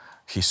officer.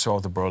 He saw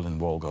the Berlin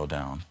Wall go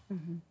down.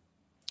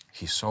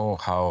 He saw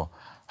how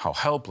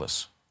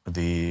helpless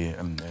the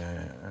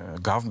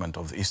government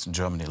of Eastern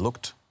Germany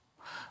looked,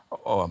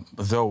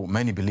 though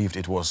many believed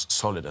it was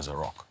solid as a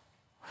rock.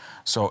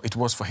 So it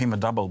was for him a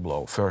double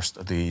blow.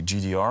 First, the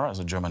GDR, as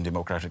a German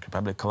Democratic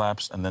Republic,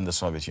 collapsed, and then the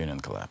Soviet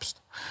Union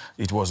collapsed.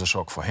 It was a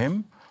shock for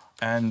him,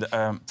 and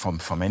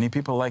for many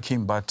people like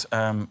him, but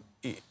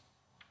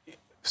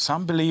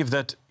some believe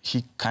that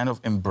he kind of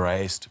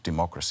embraced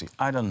democracy.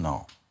 I don't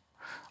know.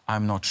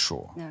 I'm not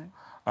sure.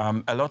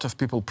 A lot of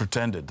people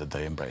pretended that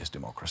they embraced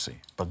democracy,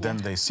 but then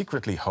they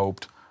secretly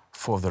hoped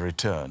for the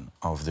return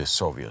of the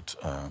Soviet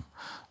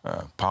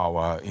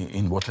power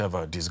in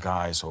whatever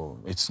disguise, or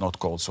it's not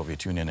called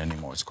Soviet Union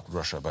anymore, it's called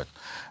Russia, but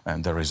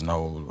there is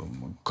no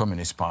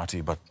Communist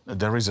Party, but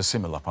there is a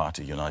similar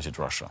party, United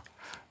Russia.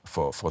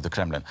 for the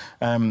Kremlin.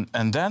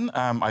 And then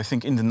I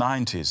think in the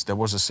 90s there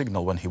was a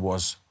signal when he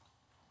was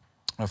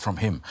from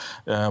him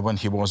when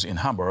he was in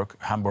Hamburg.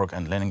 Hamburg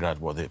and Leningrad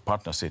were the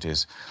partner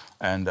cities,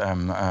 and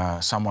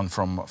someone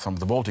from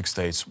the Baltic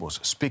states was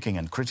speaking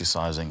and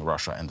criticizing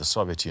Russia and the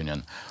Soviet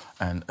Union.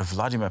 And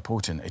Vladimir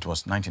Putin, it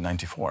was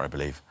 1994, I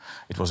believe.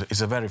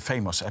 It's a very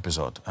famous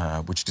episode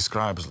which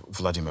describes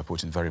Vladimir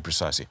Putin very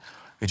precisely.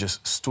 He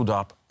just stood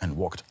up and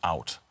walked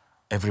out.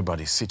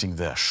 Everybody sitting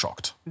there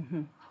shocked.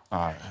 Mm-hmm.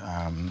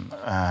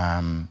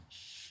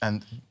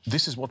 And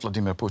this is what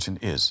Vladimir Putin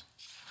is.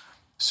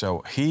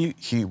 So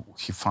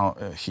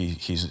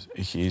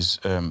he's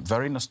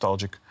very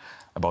nostalgic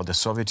about the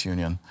Soviet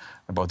Union,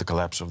 about the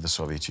collapse of the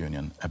Soviet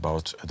Union,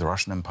 about the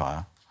Russian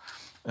Empire.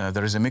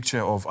 There is a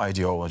mixture of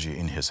ideology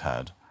in his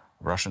head: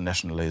 Russian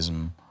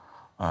nationalism,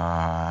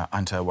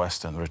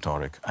 anti-Western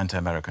rhetoric,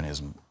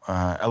 anti-Americanism,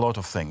 a lot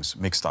of things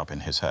mixed up in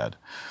his head.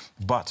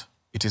 But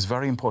it is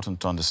very important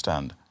to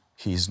understand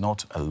he is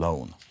not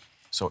alone.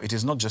 So it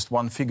is not just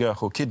one figure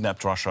who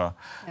kidnapped Russia,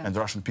 and the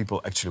Russian people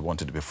actually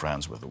wanted to be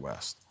friends with the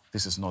West.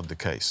 This is not the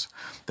case.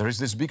 There is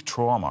this big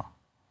trauma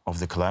of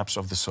the collapse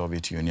of the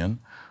Soviet Union.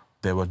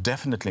 There were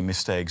definitely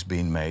mistakes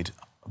being made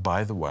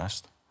by the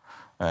West,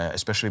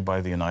 especially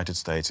by the United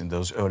States in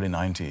those early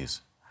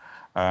 90s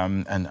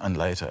and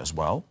later as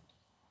well.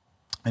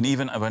 And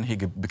even when he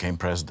became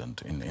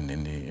president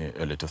in the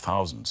early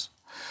 2000s,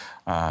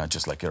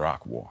 just like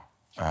Iraq War,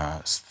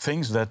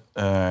 things that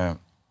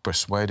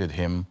persuaded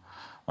him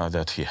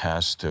that he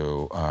has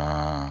to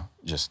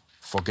just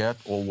forget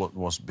all what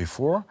was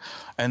before.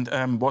 And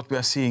what we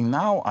are seeing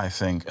now, I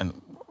think, and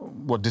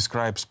what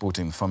describes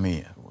Putin for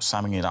me,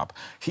 summing it up,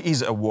 he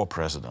is a war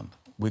president.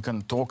 We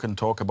can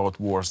talk about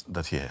wars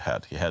that he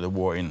had. He had a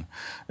war in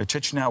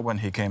Chechnya when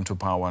he came to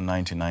power in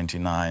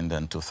 1999,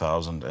 then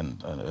 2000,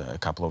 and a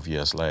couple of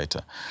years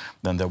later.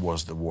 Then there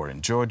was the war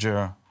in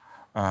Georgia,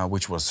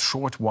 which was a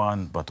short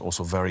one, but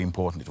also very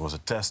important. It was a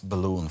test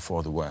balloon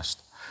for the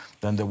West.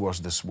 Then there was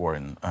this war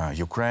in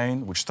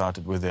Ukraine, which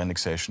started with the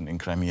annexation in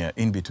Crimea.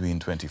 In between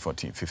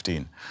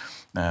 2015,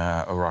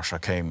 Russia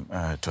came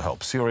to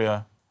help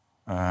Syria,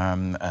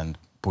 and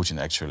Putin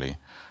actually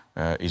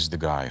is the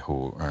guy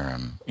who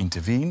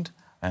intervened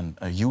and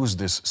used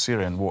this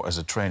Syrian war as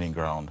a training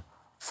ground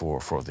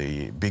for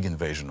the big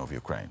invasion of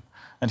Ukraine.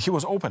 And he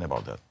was open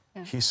about that.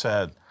 Yeah. He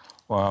said,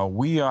 well,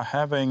 we are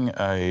having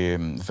a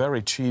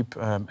very cheap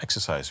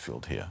exercise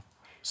field here.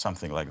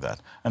 Something like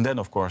that, and then,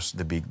 of course,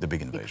 the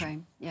big invasion.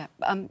 Ukraine. Yeah.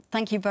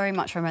 Thank you very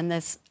much, Roman.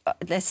 There's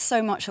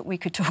so much that we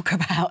could talk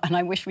about, and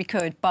I wish we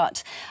could,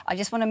 but I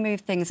just want to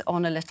move things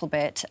on a little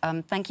bit.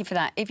 Thank you for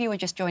that. If you are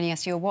just joining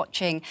us, you're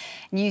watching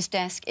News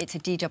Desk. It's a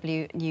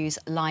DW News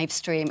live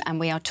stream,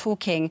 and we are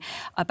talking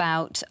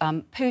about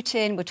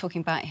Putin. We're talking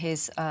about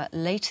his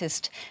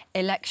latest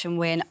election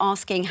win,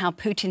 asking how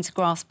Putin's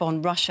grasp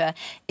on Russia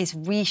is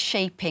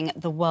reshaping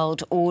the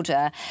world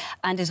order.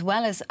 And as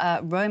well as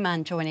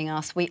Roman joining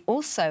us, we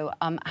also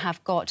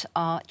have got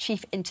our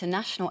chief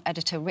international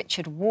editor,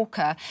 Richard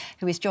Walker,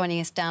 who is joining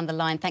us down the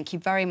line. Thank you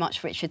very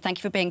much, Richard. Thank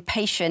you for being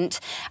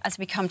patient as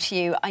we come to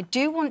you. I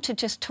do want to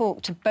just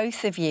talk to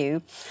both of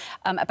you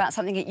about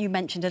something that you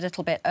mentioned a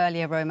little bit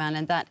earlier, Roman,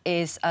 and that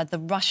is the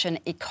Russian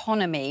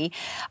economy,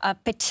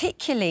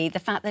 particularly the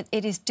fact that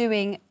it is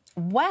doing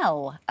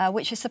well,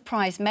 which has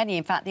surprised many.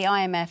 In fact, the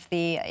IMF,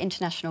 the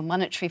International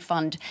Monetary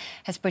Fund,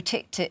 has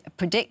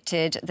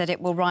predicted that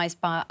it will rise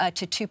by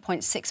to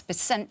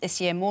 2.6%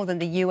 this year, more than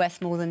the US,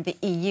 more than the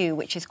EU,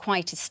 which is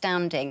quite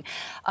astounding.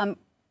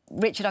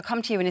 Richard, I'll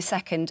come to you in a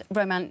second.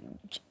 Roman,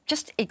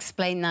 just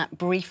explain that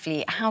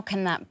briefly. How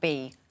can that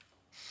be?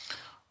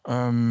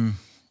 That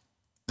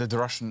the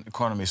Russian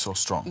economy is so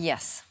strong?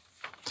 Yes.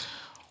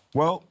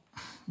 Well,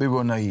 we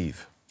were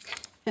naive.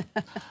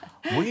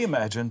 We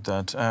imagined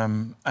that,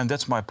 and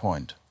that's my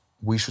point,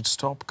 we should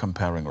stop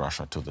comparing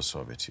Russia to the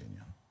Soviet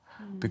Union.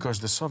 Because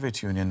the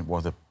Soviet Union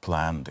was a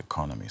planned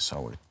economy,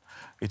 so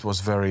it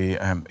was very,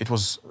 it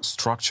was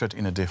structured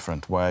in a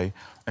different way,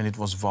 and it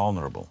was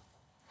vulnerable.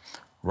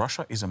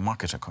 Russia is a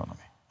market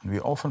economy, and we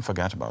often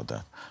forget about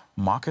that.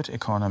 Market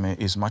economy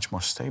is much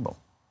more stable.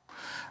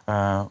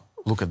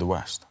 Look at the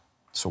West.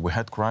 So we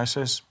had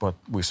crisis, but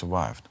we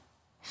survived.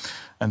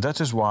 And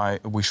that is why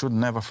we should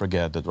never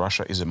forget that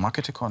Russia is a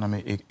market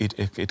economy.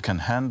 It can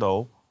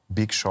handle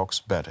big shocks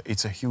better.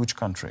 It's a huge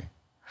country.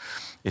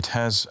 It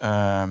has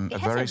a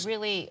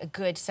really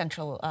good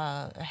central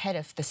head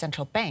of the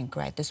central bank,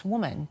 right? This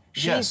woman,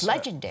 she's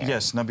legendary.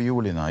 Yes,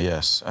 Nabiullina.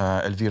 Yes,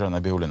 Elvira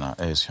Nabiullina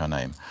is her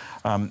name.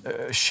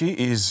 She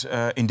is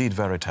indeed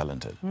very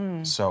talented.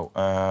 So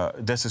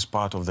this is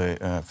part of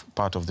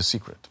the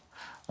secret,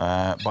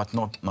 but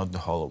not the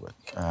whole of it.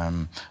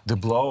 The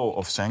blow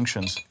of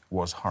sanctions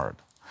was hard.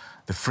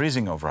 The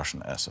freezing of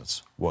Russian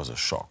assets was a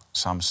shock.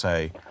 Some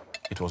say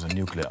it was a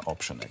nuclear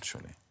option,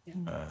 actually,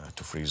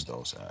 to freeze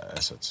those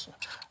assets,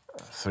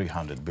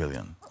 300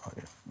 billion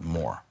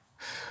more.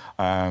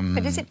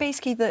 But is it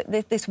basically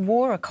this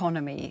war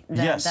economy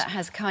yes. that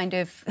has kind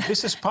of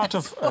this is part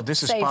of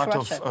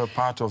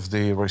part of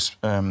the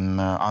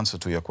answer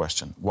to your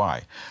question.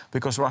 Why?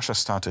 Because Russia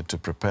started to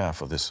prepare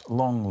for this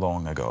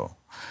long ago.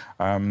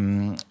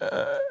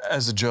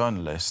 As a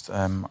journalist,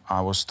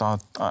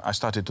 I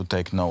started to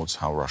take notes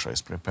how Russia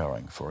is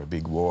preparing for a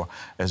big war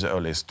as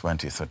early as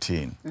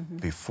 2013,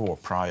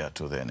 prior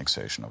to the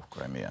annexation of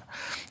Crimea.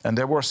 And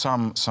there were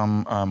some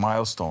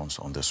milestones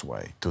on this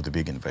way to the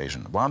big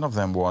invasion. One of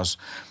them was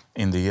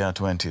in the year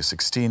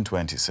 2016,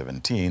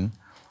 2017,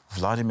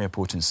 Vladimir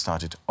Putin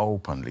started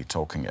openly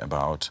talking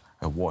about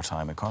a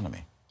wartime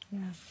economy,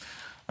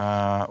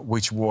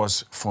 which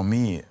was, for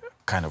me,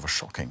 kind of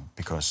shocking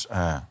because,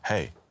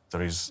 hey,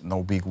 there is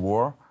no big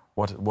war.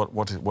 What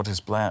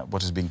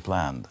is being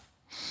planned?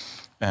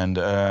 And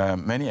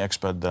many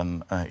experts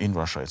then in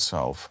Russia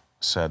itself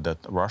said that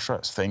Russia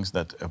thinks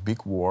that a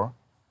big war,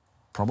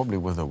 probably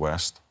with the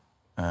West,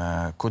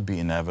 could be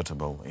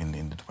inevitable in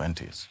the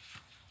 20s.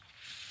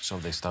 So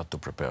they start to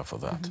prepare for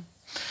that.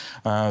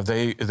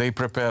 They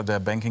prepare their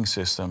banking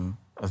system,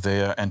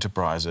 their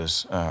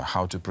enterprises,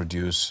 how to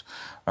produce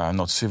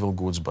not civil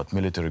goods but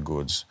military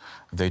goods.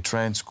 They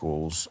trained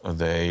schools,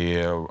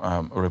 they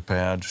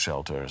repaired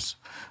shelters.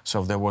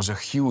 So there was a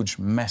huge,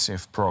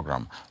 massive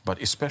program,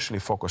 but especially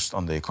focused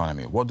on the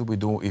economy. What do we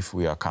do if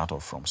we are cut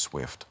off from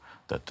SWIFT,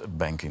 that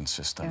banking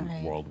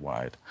system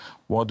worldwide?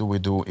 What do we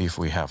do if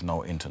we have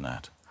no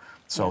internet?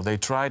 So they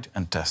tried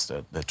and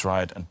tested, they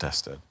tried and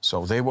tested.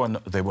 So they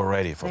were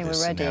ready for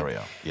this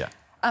scenario. Yeah.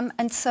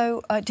 And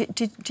so,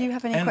 do you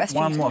have any questions?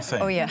 And one more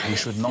thing, oh, yeah. we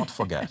should not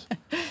forget,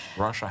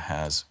 Russia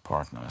has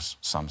partners,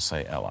 some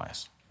say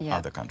allies,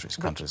 other countries,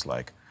 countries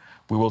like,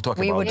 we will talk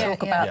about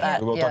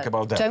that. We will talk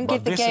about that. Don't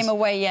give the game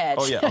away yet.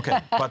 Oh, yeah, okay.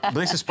 But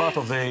this is part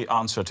of the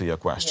answer to your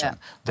question.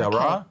 There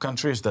are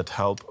countries that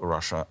help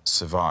Russia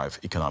survive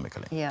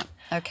economically. Yeah,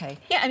 okay.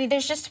 Yeah, I mean,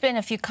 there's just been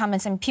a few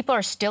comments, and people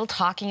are still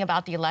talking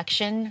about the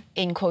election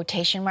in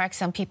quotation marks.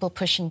 Some people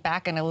pushing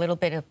back and a little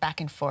bit of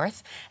back and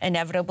forth,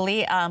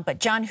 inevitably. But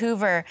John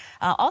Hoover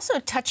also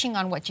touching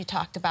on what you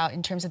talked about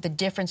in terms of the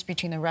difference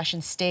between the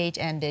Russian state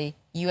and the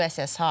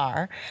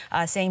USSR,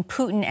 saying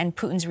Putin and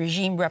Putin's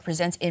regime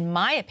represents, in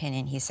my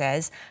opinion, he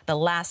says, the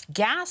last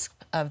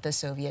gasp of the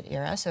Soviet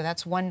era. So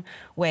that's one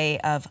way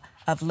of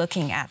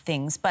looking at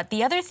things. But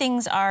the other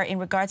things are in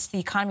regards to the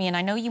economy, and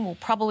I know you will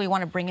probably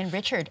want to bring in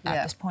Richard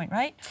at this point,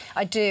 right?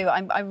 I do.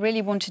 I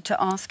really wanted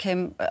to ask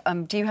him,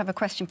 do you have a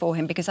question for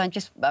him? Because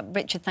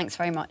Richard, thanks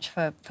very much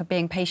for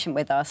being patient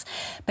with us.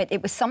 But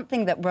it was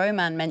something that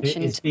Roman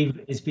mentioned.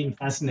 It's been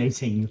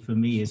fascinating for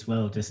me as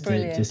well, just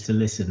to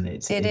listen.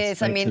 It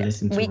is. I mean,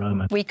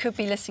 we could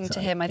be listening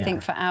to him, I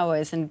think, for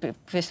hours and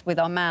just with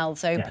our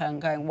mouths open,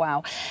 going,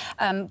 wow.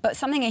 But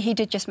something he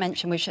did just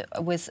mention, which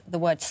was the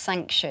word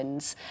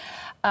sanctions.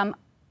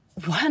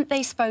 Weren't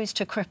they supposed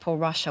to cripple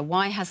Russia?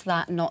 Why has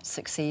that not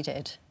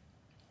succeeded?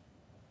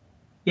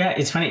 Yeah,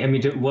 it's funny. I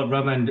mean, what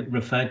Roman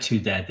referred to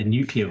there, the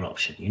nuclear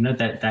option, you know,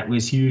 that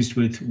was used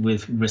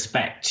with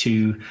respect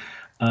to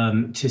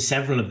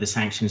several of the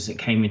sanctions that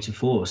came into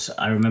force.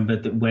 I remember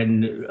that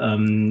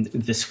when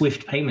the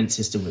SWIFT payment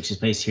system, which is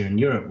based here in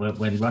Europe,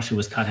 when Russia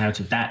was cut out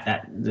of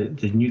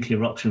the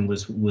nuclear option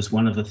was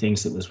one of the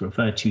things that was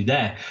referred to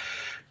there.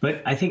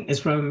 But I think,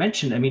 as Roman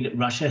mentioned, I mean,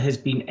 Russia has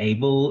been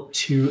able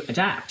to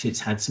adapt. It's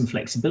had some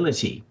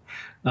flexibility.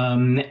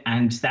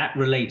 And that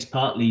relates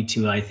partly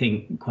to, I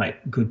think,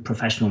 quite good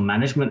professional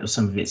management of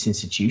some of its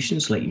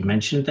institutions, like you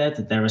mentioned there,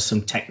 that there are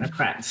some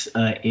technocrats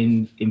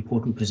in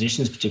important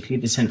positions, particularly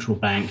the central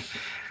bank,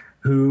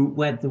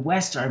 where the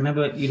West, I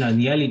remember, you know, in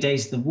the early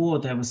days of the war,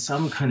 there was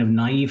some kind of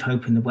naive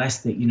hope in the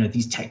West that, you know,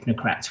 these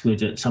technocrats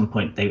would, at some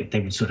point, they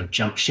would sort of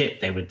jump ship.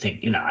 They would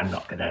think, you know, I'm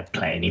not going to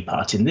play any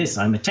part in this.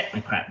 I'm a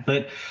technocrat.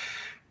 But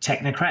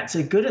technocrats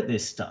are good at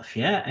this stuff,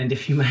 yeah? And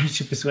if you manage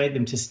to persuade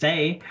them to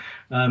stay,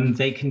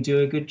 they can do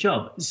a good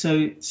job.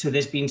 So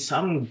there's been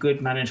some good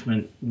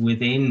management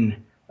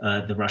within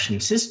the Russian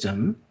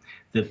system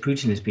that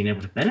Putin has been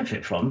able to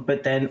benefit from,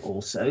 but then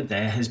also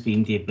there has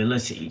been the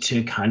ability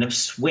to kind of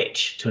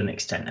switch to an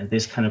extent. And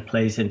this kind of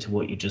plays into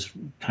what you just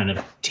kind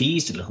of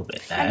teased a little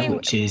bit there,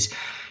 which is,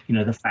 you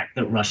know, the fact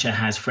that Russia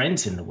has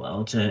friends in the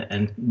world,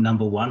 and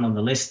number one on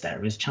the list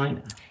there is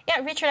China. Yeah,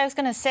 Richard, I was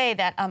going to say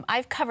that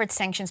I've covered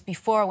sanctions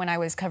before when I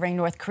was covering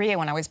North Korea,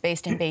 when I was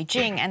based in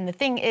Beijing. And the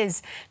thing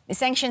is,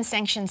 sanctions,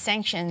 sanctions,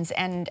 sanctions.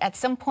 And at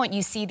some point,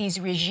 you see these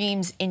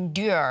regimes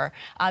endure.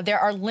 There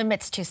are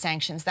limits to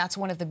sanctions. That's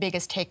one of the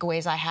biggest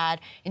takeaways I had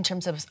in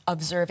terms of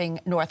observing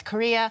North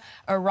Korea,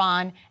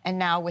 Iran, and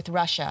now with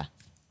Russia,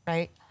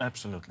 right?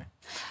 Absolutely.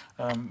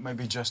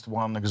 Maybe just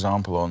one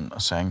example on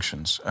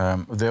sanctions.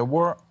 There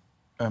were,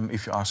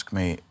 if you ask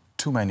me,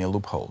 too many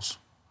loopholes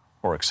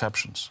or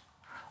exceptions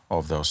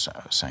of those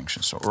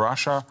sanctions. So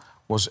Russia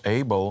was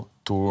able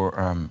to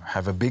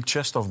have a big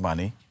chest of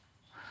money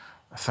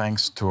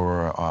thanks to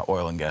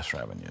oil and gas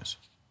revenues.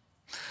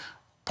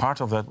 Part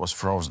of that was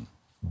frozen.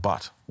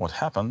 But what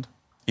happened,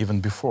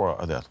 even before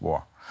that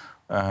war,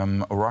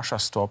 Russia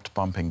stopped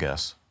pumping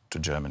gas to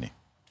Germany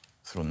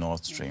through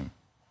Nord Stream.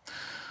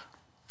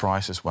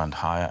 prices went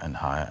higher and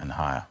higher and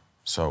higher.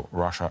 So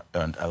Russia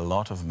earned a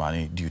lot of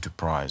money due to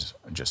price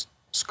just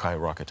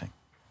skyrocketing.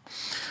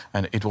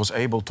 And it was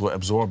able to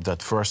absorb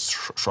that first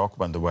shock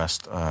when the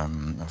West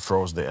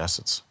froze the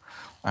assets.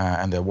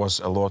 And there was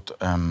a lot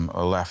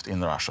left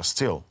in Russia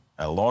still.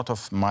 A lot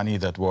of money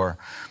that were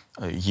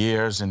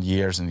years and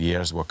years and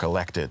years were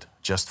collected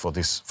just for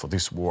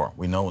this war.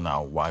 We know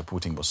now why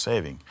Putin was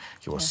saving.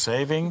 He was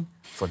saving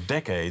for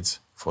decades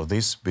for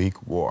this big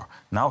war.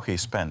 Now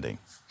he's spending.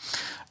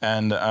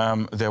 And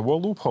there were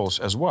loopholes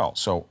as well.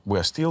 So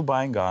we're still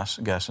buying gas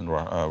and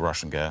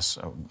Russian gas,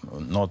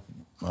 not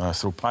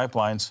through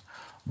pipelines,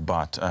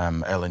 but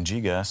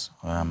LNG gas.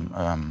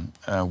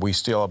 We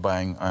still are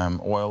buying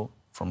oil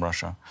from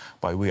Russia.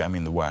 By we, I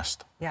mean the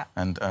West. Yeah.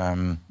 And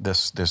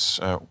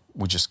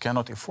we just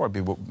cannot afford.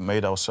 We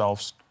made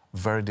ourselves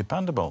very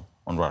dependable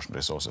on Russian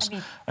resources. I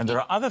mean, and there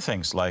are other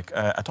things like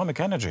atomic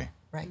energy.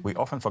 Right. We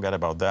often forget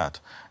about that.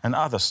 And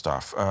other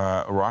stuff.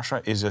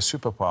 Russia is a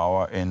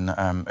superpower in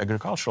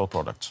agricultural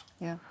products.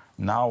 Yeah.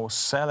 Now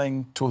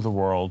selling to the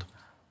world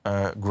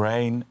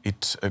grain,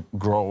 it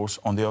grows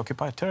on the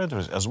occupied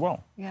territories as well.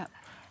 Yeah.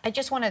 I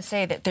just want to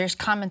say that there's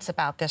comments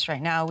about this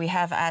right now. We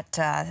have at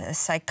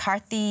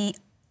Saikarthi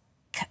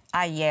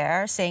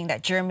Ayer saying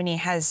that Germany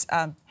has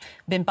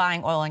been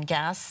buying oil and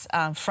gas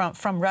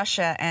from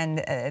Russia, and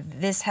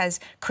this has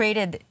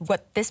created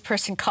what this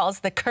person calls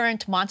the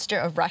current monster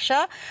of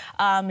Russia.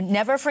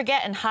 Never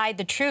forget and hide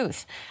the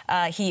truth,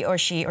 he or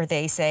she or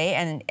they say,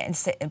 and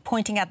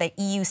pointing out that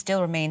EU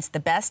still remains the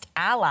best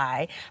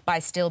ally by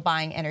still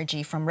buying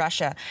energy from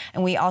Russia.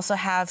 And we also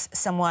have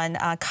someone,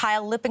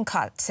 Kyle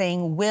Lippincott,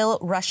 saying, will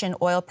Russian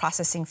oil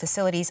processing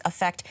facilities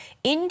affect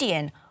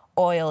Indian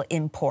oil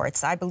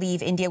imports? I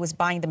believe India was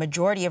buying the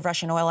majority of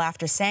Russian oil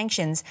after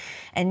sanctions,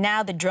 and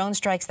now the drone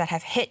strikes that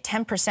have hit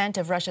 10%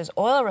 of Russia's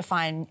oil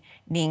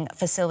refining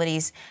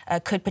facilities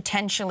could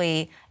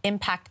potentially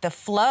impact the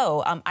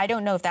flow. I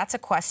don't know if that's a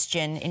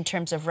question in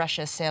terms of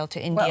Russia's sale to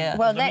India.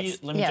 Well, let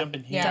me jump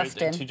in here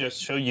to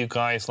just show you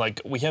guys,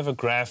 like, we have a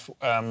graph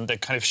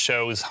that kind of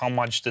shows how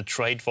much the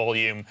trade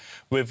volume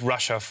with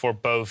Russia for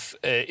both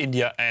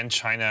India and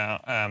China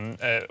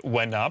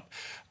went up.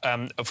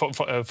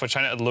 For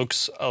China, it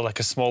looks like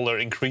a smaller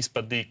increase,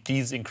 but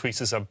these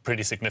increases are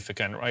pretty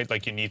significant, right?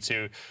 Like, you need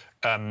to,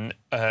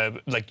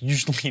 like,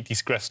 usually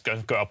these graphs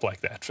go up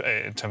like that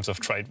in terms of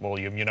trade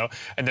volume, you know?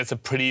 And that's a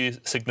pretty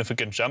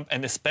significant jump.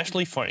 And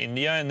especially for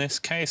India in this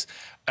case,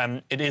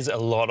 it is a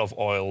lot of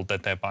oil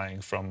that they're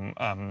buying from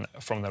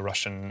the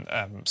Russian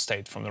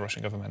state, from the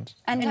Russian government.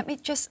 And let me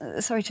just,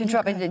 sorry to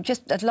interrupt,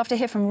 I'd love to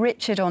hear from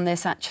Richard on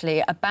this,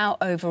 actually, about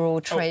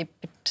overall trade.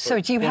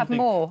 Sorry, do you have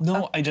more?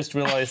 No, I just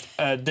realized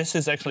this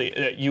is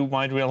actually, you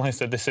might realize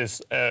that this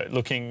is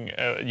looking,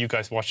 you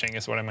guys watching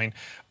is what I mean,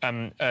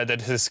 that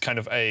this is kind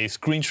of a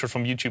screenshot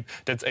from YouTube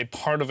that's a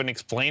part of an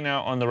explainer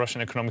on the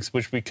Russian economics,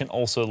 which we can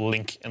also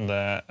link in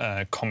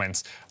the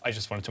comments. I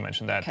just wanted to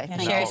mention that. Okay,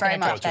 thank you very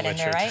much. That in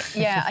there, right?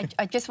 Yeah,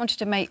 I just wanted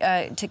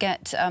to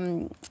get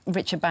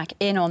Richard back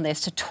in on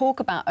this to talk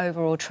about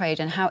overall trade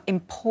and how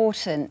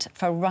important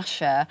for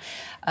Russia,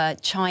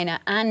 China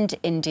and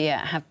India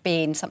have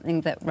been,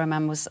 something that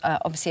Roman was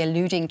obviously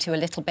alluding to a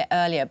little bit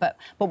earlier. But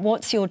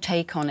what's your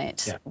take on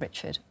it,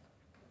 Richard?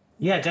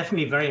 Yeah,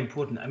 definitely very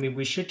important. I mean,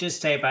 we should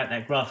just say about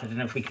that graph, I don't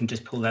know if we can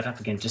just pull that up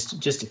again,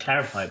 just to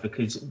clarify,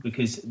 because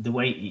the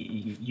way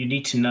you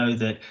need to know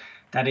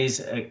that is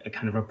a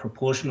kind of a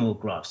proportional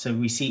graph. So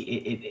we see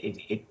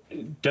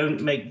it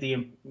don't make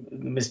the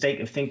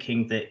mistake of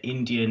thinking that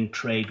Indian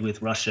trade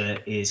with Russia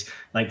is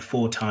like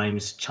 4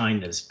 times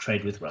China's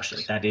trade with Russia.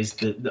 That is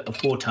a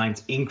 4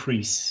 times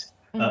increase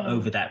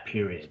over that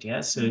period,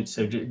 yeah. So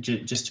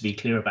just to be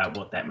clear about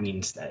what that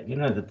means, there, you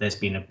know, that there's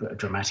been a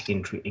dramatic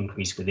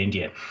increase with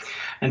India,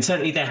 and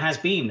certainly there has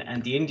been,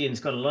 and the Indians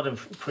got a lot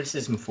of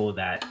criticism for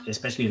that,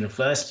 especially in the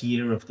first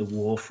year of the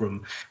war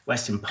from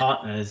Western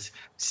partners,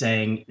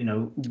 saying, you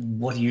know,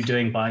 what are you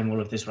doing buying all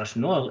of this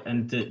Russian oil?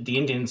 And the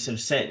Indians have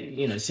said,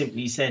 you know,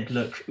 simply said,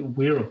 look,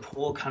 we're a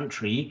poor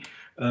country.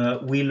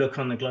 We look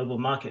on the global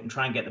market and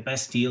try and get the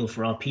best deal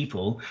for our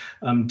people.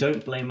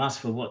 Don't blame us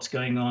for what's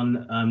going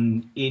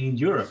on in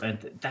Europe. And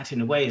that,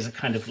 in a way, is a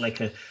kind of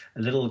like a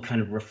little kind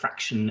of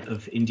refraction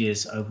of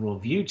India's overall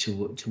view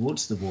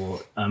towards the war,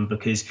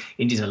 because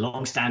India's a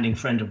long-standing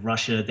friend of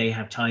Russia. They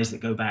have ties that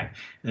go back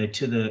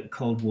to the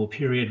Cold War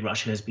period.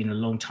 Russia has been a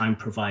long-time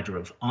provider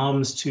of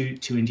arms to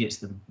India. Has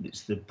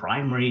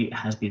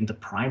been the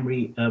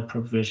primary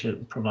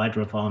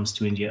provider of arms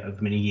to India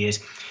over many years.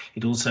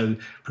 It also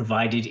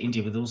provided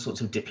India with all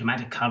sorts of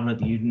diplomatic cover at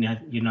the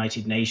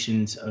United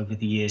Nations over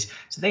the years.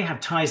 So they have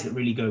ties that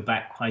really go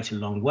back quite a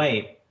long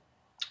way.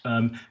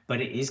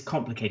 But it is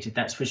complicated,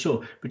 that's for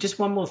sure. But just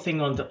one more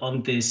thing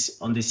on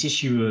this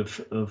issue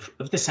of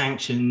the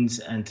sanctions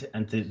and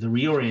the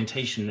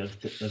reorientation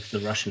of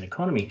the Russian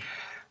economy.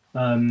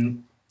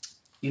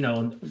 You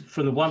know,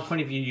 from the one point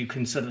of view, you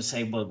can sort of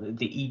say, well,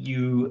 the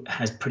EU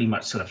has pretty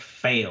much sort of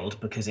failed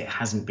because it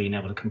hasn't been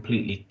able to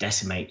completely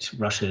decimate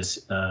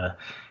Russia's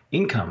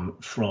income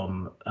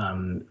from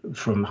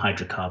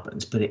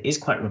hydrocarbons, but it is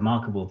quite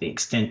remarkable the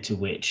extent to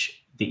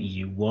which the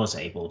EU was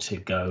able to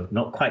go,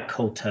 not quite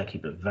cold turkey,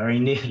 but very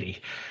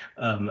nearly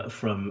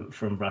from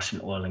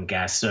Russian oil and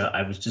gas. So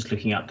I was just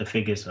looking up the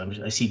figures.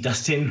 I see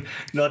Dustin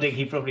nodding.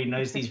 He probably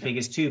knows these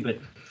figures too. But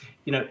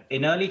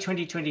in early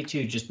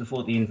 2022, just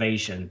before the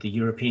invasion, the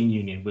European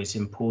Union was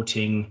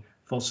importing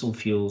fossil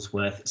fuels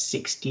worth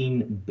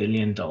 $16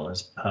 billion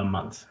per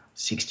month.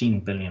 16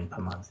 billion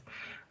per month.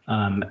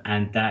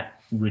 And that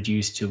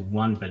reduced to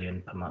 1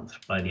 billion per month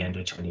by the end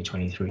of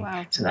 2023.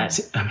 Wow. So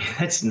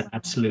that's an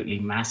absolutely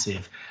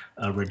massive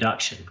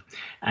reduction.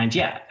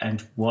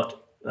 And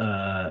what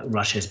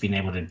Russia has been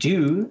able to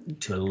do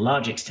to a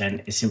large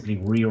extent is simply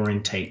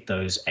reorientate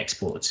those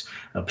exports,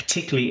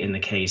 particularly in the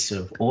case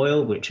of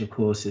oil, which of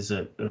course is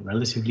a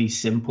relatively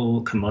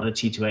simple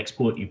commodity to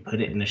export. You put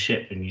it in a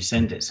ship and you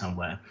send it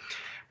somewhere.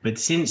 But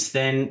since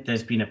then,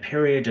 there's been a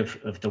period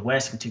of the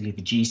West, particularly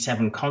the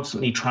G7,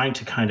 constantly trying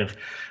to kind of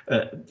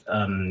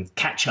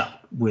catch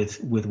up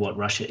with what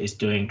Russia is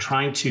doing,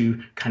 trying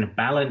to kind of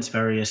balance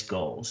various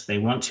goals. They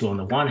want to, on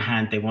the one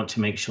hand, they want to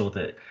make sure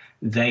that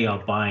they are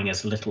buying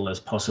as little as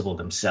possible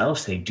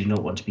themselves. They do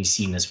not want to be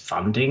seen as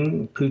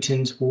funding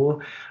Putin's war.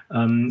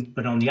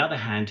 But on the other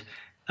hand,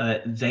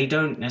 they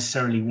don't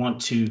necessarily want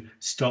to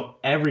stop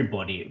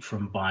everybody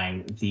from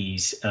buying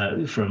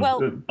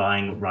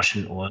buying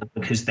Russian oil,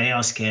 because they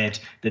are scared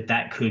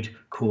that could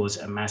cause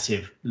a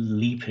massive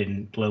leap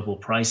in global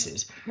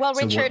prices. Well,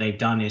 Richard, so what they've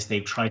done is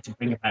they've tried to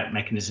bring about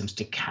mechanisms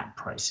to cap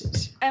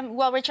prices.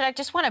 Well, Richard, I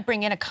just want to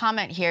bring in a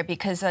comment here,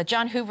 because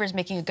John Hoover is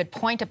making a good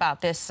point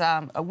about this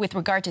with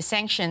regard to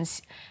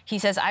sanctions. He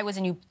says, I was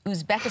in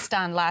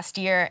Uzbekistan last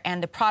year,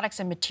 and the products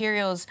and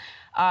materials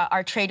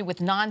are traded with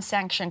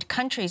non-sanctioned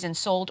countries and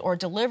sold or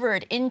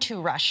delivered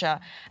into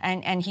Russia.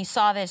 And he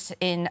saw this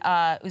in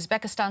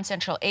Uzbekistan,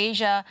 Central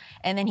Asia,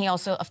 and then he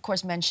also, of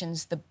course,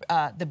 mentions the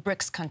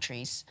BRICS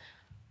countries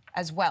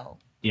as well.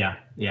 Yeah.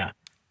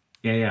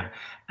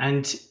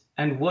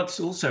 And what's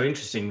also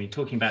interesting, we're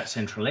talking about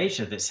Central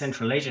Asia, that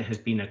Central Asia has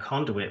been a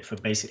conduit for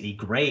basically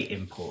grey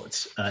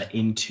imports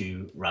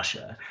into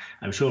Russia.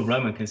 I'm sure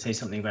Roman can say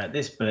something about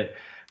this, but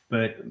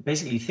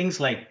basically things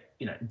like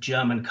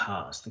German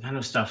cars, the kind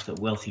of stuff that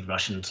wealthy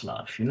Russians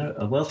love.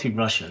 A wealthy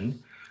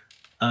Russian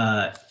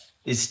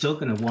is still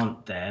going to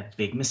want their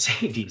big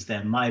Mercedes,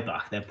 their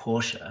Maybach, their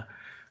Porsche,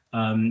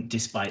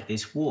 despite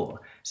this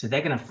war. So they're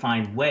going to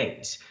find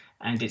ways.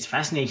 And it's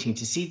fascinating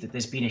to see that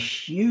there's been a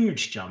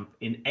huge jump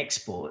in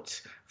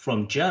exports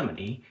from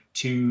Germany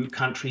to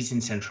countries in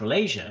Central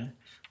Asia,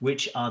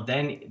 which are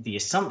then, the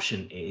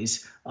assumption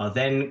is, are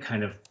then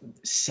kind of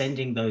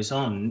sending those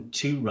on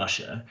to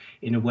Russia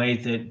in a way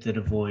that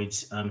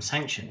avoids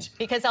sanctions.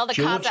 Because all the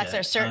Georgia, Kazakhs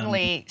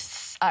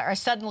are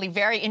suddenly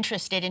very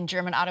interested in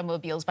German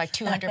automobiles by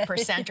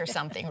 200% or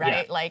something,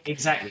 right? Yeah,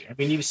 exactly. I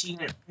mean, you've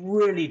seen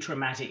really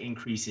dramatic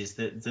increases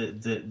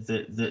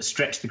that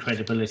stretch the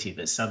credibility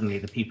that suddenly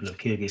the people of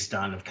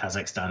Kyrgyzstan, of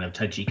Kazakhstan, of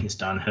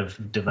Tajikistan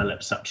have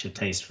developed such a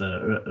taste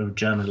for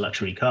German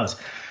luxury cars.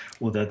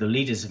 Although the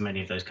leaders of many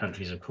of those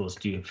countries, of course,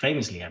 do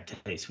famously have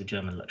taste for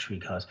German luxury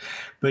cars.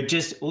 But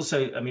just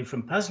also, I mean,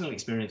 from personal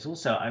experience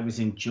also, I was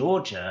in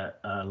Georgia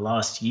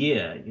last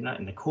year,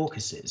 in the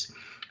Caucasus.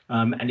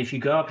 And if you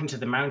go up into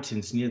the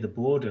mountains near the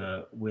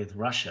border with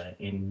Russia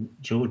in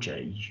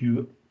Georgia,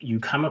 you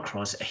come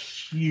across a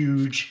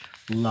huge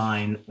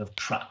line of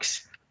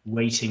trucks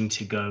waiting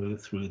to go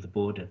through the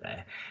border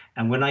there.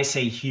 And when I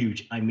say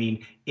huge, I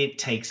mean it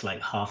takes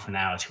like half an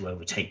hour to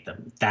overtake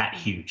them. That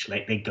huge.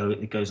 Like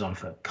it goes on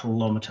for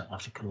kilometer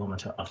after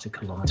kilometer after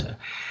kilometer.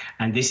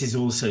 And this is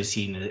also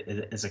seen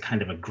as a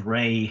kind of a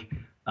grey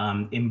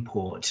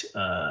import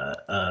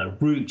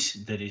route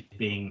that is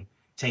being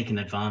taken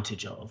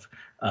advantage of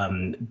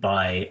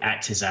by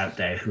actors out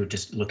there who are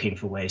just looking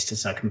for ways to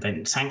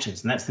circumvent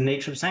sanctions. And that's the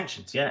nature of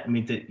sanctions. Yeah, I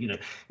mean,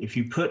 if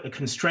you put a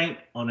constraint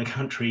on a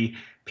country,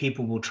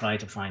 people will try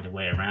to find a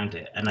way around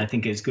it. And I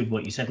think it's good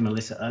what you said,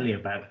 Melissa, earlier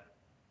about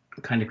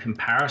kind of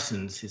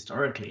comparisons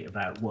historically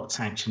about what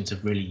sanctions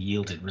have really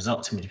yielded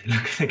results. I mean, if you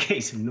look at the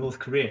case of North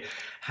Korea,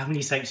 how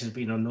many sanctions have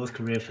been on North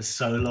Korea for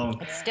so long?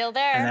 It's still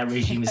there. And that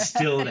regime is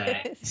still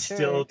there. It's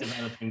still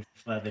developing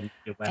further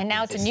nuclear weapons. And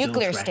now it's a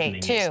nuclear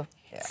state, too.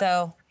 Yeah.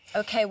 So,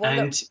 okay,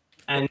 well,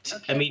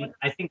 I mean,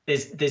 I think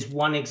there's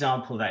one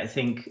example that I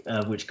think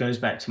which goes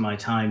back to my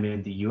time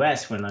in the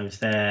US when I was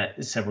there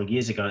several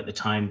years ago at the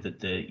time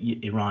that the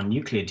Iran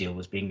nuclear deal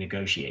was being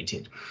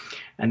negotiated.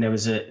 And there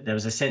was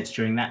a sense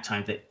during that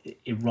time that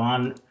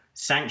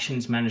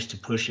sanctions managed to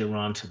push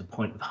Iran to the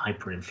point of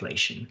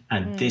hyperinflation.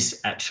 And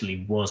this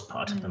actually was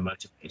part of the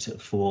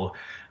motivator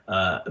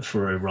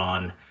for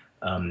Iran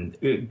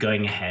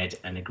going ahead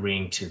and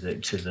agreeing to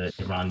the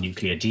Iran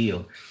nuclear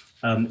deal.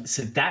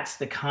 So that's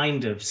the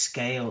kind of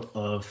scale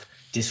of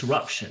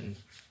disruption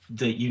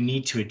that you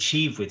need to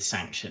achieve with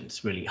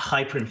sanctions, really.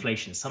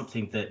 Hyperinflation,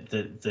 something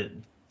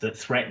that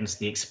threatens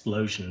the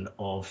explosion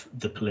of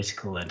the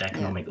political and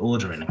economic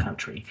order in a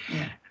country.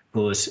 Yeah.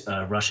 Because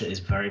Russia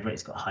is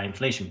it's got high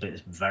inflation, but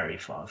it's very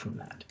far from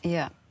that.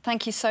 Yeah.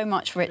 Thank you so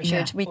much,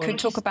 Richard. Yeah. We could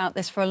talk about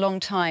this for a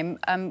long time.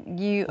 Let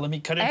me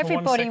cut in for 1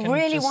 Everybody second,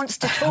 really just- wants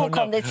to talk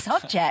on this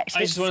subject. I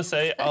just want to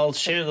say, I'll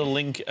share the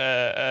link.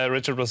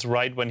 Richard was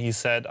right when he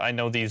said, I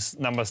know these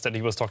numbers that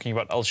he was talking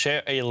about. I'll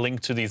share a link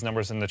to these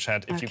numbers in the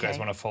chat if you guys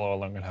want to follow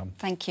along at home.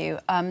 Thank you.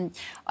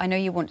 I know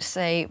you want to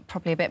say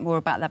probably a bit more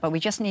about that, but we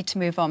just need to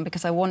move on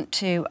because I want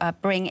to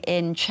bring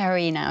in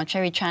Cherry now,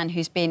 Cherry Chan,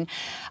 who's been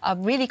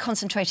really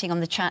concentrating on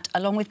the chat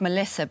along with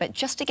Melissa, but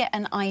just to get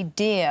an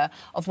idea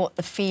of what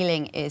the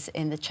feeling is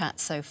in the chat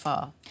so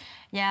far.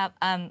 Yeah,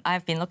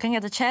 I've been looking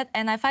at the chat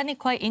and I find it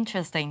quite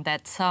interesting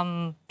that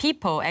some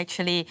people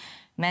actually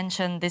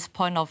mentioned this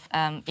point of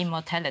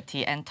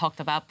immortality and talked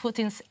about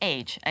Putin's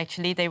age.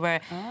 Actually, they were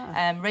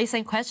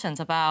raising questions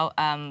about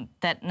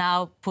that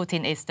now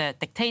Putin is the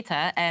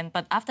dictator,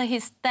 but after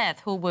his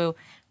death, who will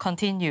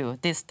continue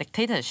this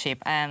dictatorship?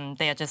 And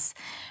they are just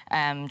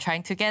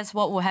trying to guess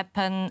what will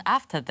happen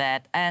after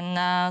that.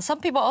 And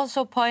some people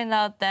also point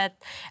out that,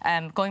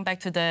 going back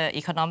to the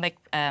economic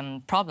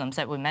problems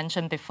that we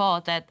mentioned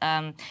before, that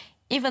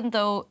even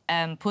though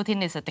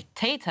Putin is a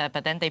dictator,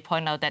 but then they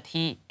point out that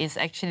he is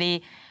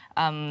actually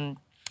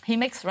he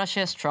makes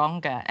Russia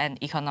stronger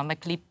and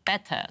economically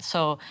better.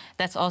 So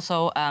that's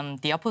also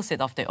the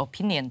opposite of the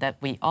opinion that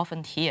we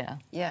often hear.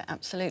 Yeah,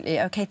 absolutely.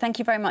 OK, thank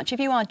you very much. If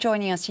you are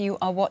joining us, you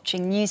are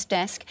watching News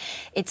Desk.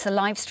 It's a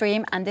live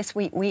stream, and this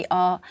week we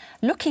are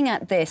looking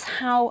at this,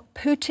 how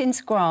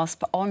Putin's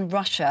grasp on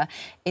Russia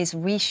is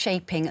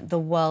reshaping the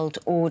world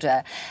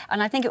order.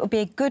 And I think it would be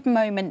a good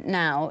moment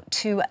now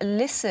to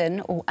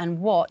listen and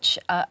watch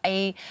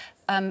a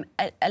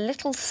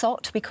little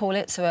SOT, we call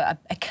it, so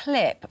a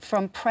clip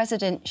from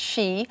President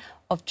Xi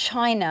of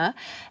China.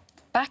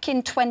 Back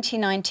in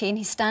 2019,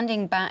 he's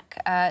standing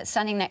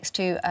next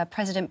to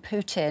President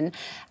Putin,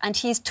 and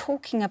he's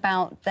talking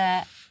about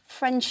their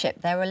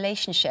friendship, their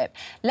relationship.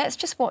 Let's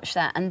just watch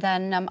that, and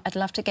then I'd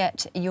love to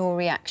get your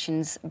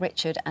reactions,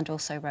 Richard, and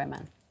also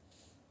Roman.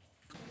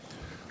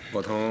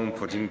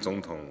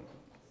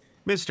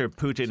 Mr.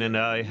 Putin and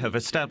I have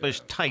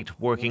established tight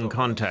working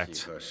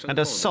contacts and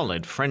a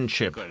solid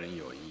friendship.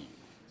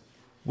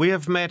 We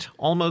have met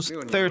almost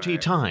 30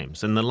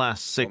 times in the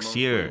last 6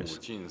 years.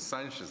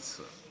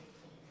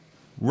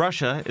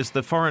 Russia is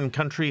the foreign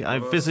country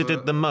I've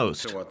visited the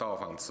most.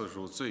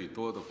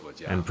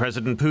 And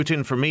President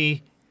Putin, for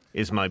me,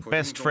 is my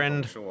best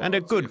friend and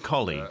a good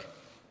colleague.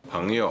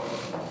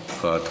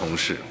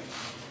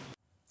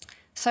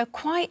 So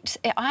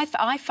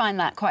I find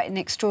that quite an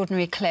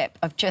extraordinary clip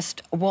of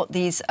just what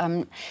these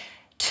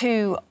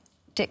two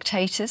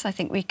dictators, I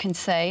think we can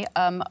say,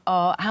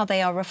 are how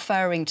they are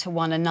referring to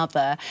one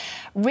another.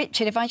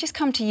 Richard, if I just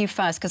come to you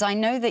first, because I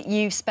know that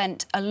you've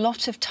spent a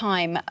lot of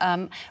time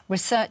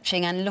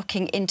researching and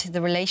looking into the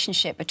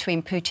relationship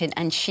between Putin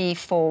and Xi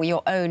for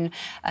your own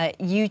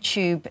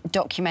YouTube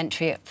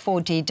documentary for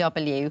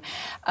DW,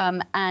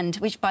 and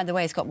which, by the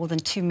way, has got more than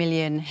 2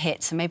 million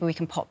hits. So maybe we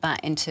can pop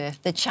that into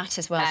the chat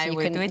as well, so you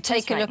can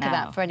take a look at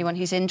that for anyone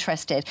who's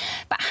interested.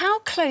 But how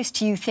close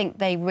do you think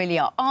they really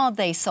are? Are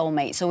they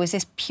soulmates, or is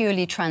this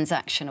purely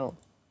transactional?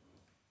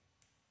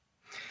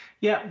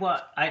 Yeah,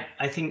 well,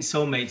 I think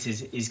soulmates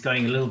is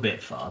going a little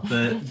bit far,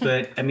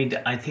 but I mean,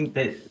 I think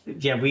that,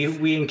 yeah,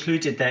 we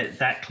included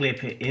that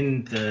clip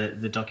in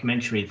the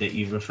documentary that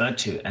you referred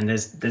to, and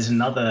there's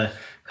another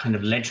kind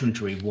of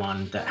legendary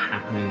one that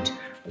happened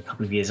a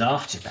couple of years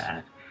after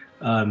that,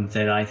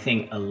 that I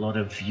think a lot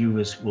of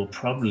viewers will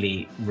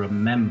probably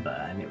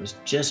remember, and it was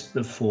just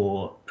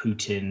before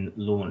Putin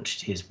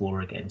launched his war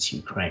against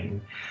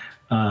Ukraine.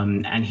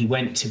 And he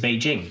went to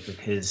Beijing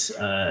because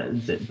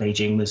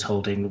Beijing was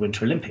holding the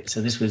Winter Olympics.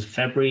 So this was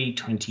February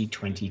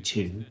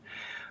 2022.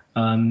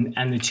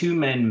 And the two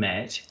men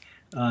met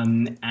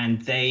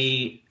and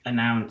they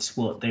announced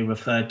what they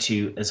referred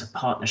to as a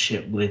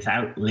partnership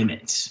without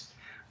limits.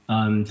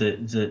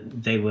 That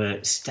they were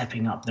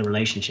stepping up the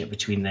relationship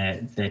between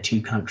their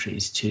two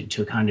countries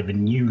to a kind of a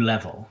new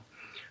level.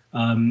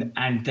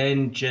 And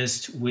then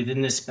just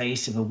within the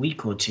space of a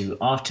week or two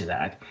after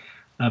that,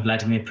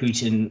 Vladimir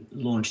Putin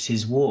launched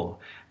his war.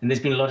 And there's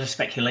been a lot of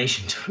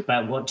speculation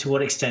about to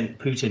what extent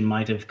Putin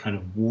might have kind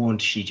of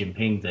warned Xi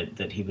Jinping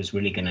that he was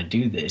really going to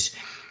do this.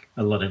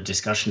 A lot of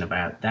discussion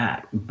about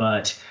that.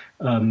 But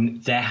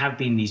there have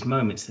been these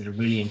moments that have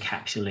really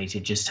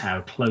encapsulated just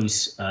how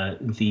close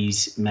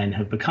these men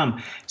have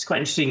become. It's quite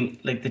interesting,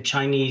 like the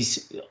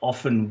Chinese,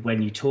 often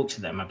when you talk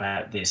to them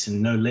about this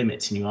and no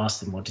limits, and you ask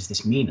them, what does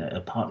this mean,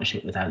 a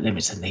partnership without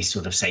limits? And they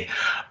sort of say,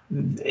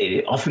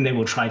 often they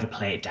will try to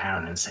play it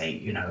down and say,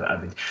 you know, I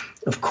mean,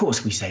 of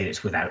course we say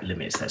it's without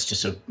limits. That's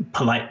just a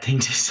polite thing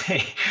to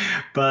say.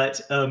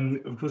 But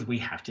of course we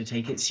have to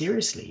take it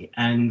seriously.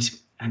 And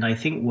I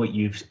think what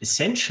you've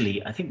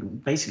essentially, I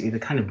think basically the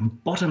kind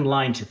of bottom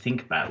line to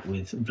think about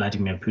with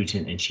Vladimir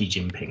Putin and Xi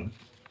Jinping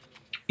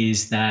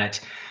is that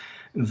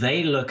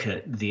they look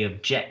at the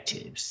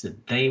objectives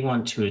that they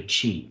want to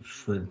achieve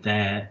for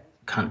their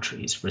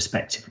countries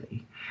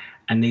respectively.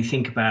 And they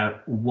think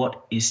about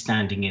what is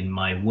standing in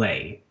my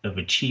way of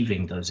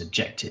achieving those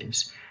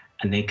objectives.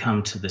 And they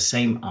come to the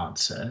same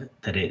answer,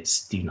 that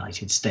it's the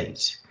United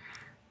States.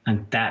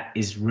 And that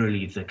is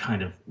really the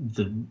kind of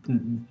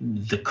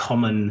the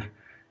common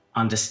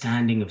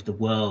understanding of the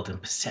world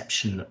and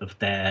perception of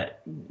their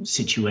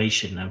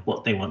situation and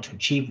what they want to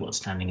achieve, what's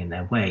standing in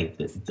their way,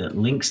 that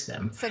links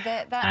them. So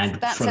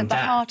that's at the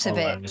heart of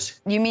it.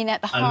 You mean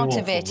at the heart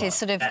of it is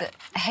sort of the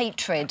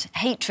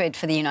hatred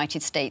for the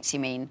United States, you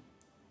mean?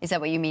 Is that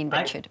what you mean,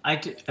 Richard?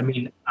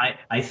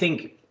 I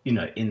think, you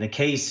know, in the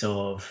case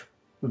of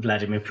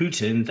Vladimir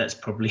Putin, that's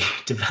probably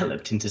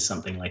developed into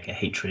something like a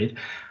hatred.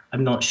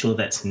 I'm not sure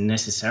that's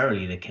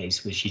necessarily the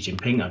case with Xi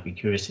Jinping. I'd be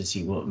curious to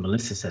see what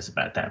Melissa says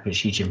about that. But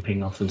Xi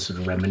Jinping often sort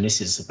of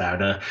reminisces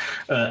about a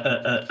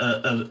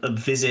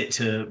visit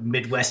to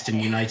Midwestern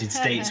United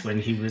States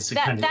when he was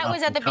that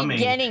was at the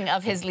beginning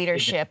of his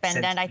leadership,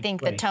 and then I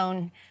think the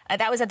tone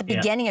that was at the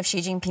beginning of Xi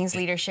Jinping's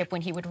leadership when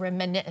he would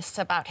reminisce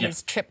about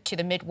his trip to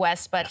the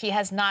Midwest. But he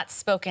has not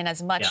spoken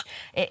as much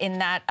in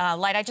that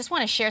light. I just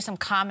want to share some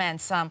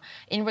comments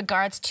in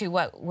regards to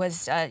what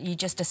was you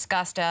just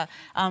discussed.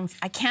 I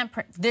can't.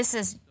 This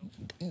is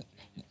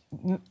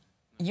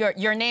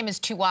your name is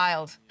too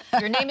wild.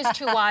 Your name is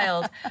too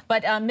wild.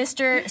 But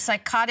Mr.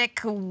 Psychotic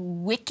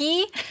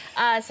Wiki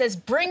says,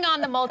 bring on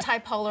the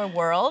multipolar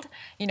world.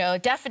 You know,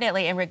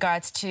 definitely in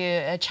regards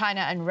to China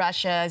and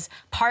Russia's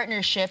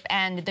partnership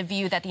and the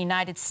view that the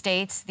United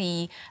States,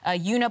 the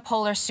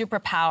unipolar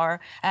superpower,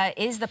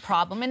 is the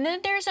problem. And then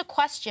there's a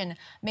question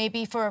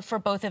maybe for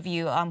both of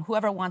you,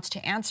 whoever wants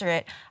to answer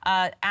it,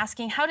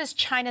 asking how does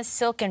China's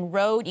Silk and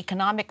Road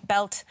economic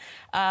belt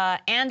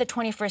and the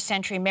 21st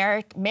century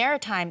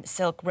maritime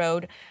Silk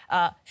Road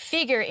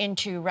figure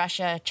into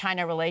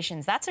Russia-China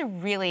relations? That's a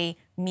really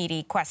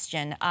meaty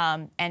question.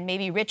 And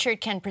maybe Richard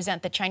can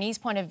present the Chinese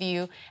point of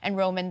view and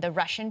Roman the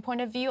Russian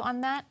point of view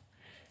on that.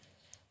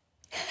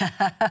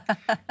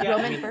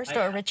 Roman first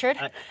or Richard?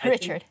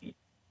 Richard.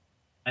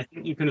 I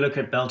think you can look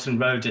at Belt and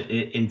Road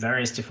in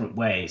various different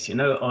ways. You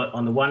know,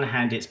 on the one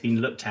hand, it's been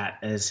looked at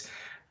as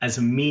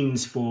a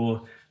means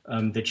for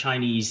the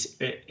Chinese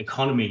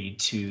economy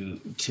to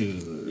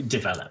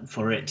develop,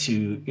 for it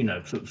to, you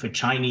know, for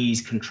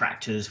Chinese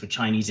contractors, for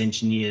Chinese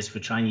engineers, for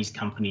Chinese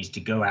companies to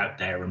go out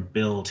there and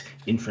build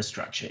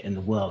infrastructure in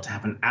the world, to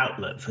have an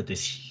outlet for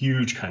this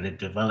huge kind of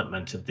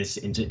development of this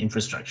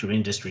infrastructure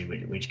industry,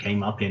 which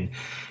came up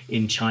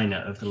in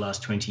China over the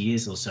last 20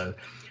 years or so.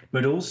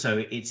 But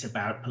also it's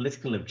about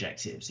political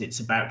objectives. It's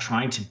about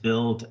trying to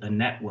build a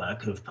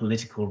network of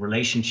political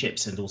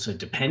relationships and also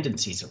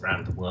dependencies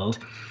around the world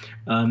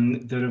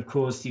that, of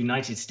course, the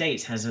United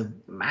States has a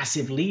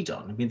massive lead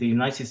on. I mean, the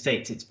United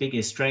States, its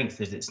biggest strength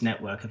is its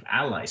network of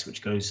allies,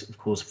 which goes, of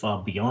course,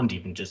 far beyond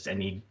even just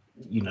any,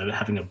 you know,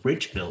 having a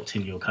bridge built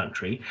in your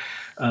country.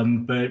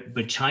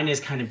 But China is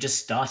kind of just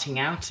starting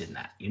out in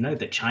that, you know,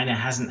 that China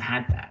hasn't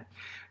had that.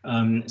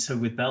 So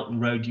with Belt and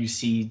Road, you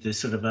see the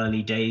sort of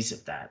early days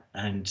of that.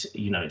 And,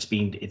 you know, it's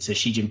a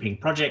Xi Jinping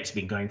project. It's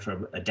been going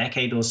for a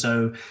decade or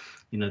so.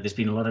 You know, there's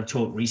been a lot of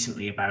talk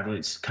recently about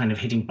it's kind of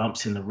hitting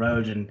bumps in the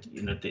road. And,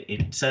 you know,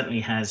 it certainly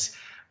has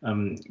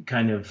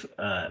kind of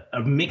a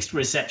mixed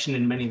reception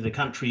in many of the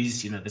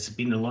countries. You know, there's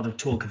been a lot of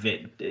talk of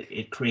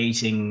it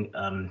creating,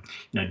 you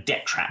know,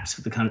 debt traps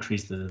for the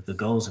countries that are the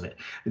goals of it,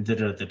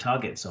 that are the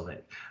targets of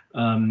it.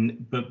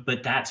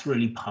 But that's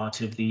really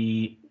part of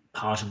the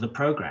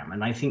program.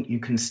 And I think you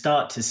can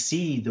start to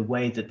see the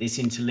way that this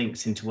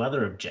interlinks into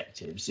other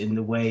objectives in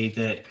the way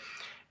that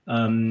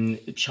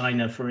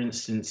China, for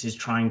instance, is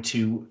trying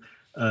to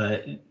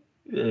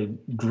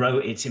grow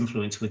its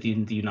influence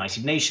within the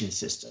United Nations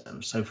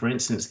system. So, for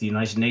instance, the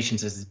United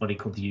Nations has this body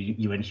called the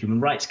UN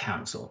Human Rights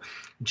Council.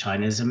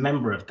 China is a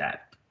member of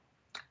that.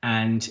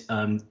 And,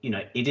 you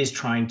know, it is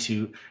trying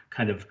to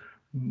kind of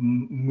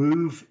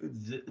move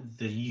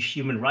the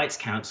Human Rights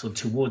Council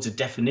towards a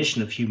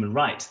definition of human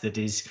rights that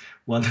is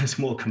one that's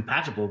more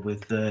compatible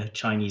with the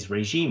Chinese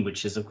regime,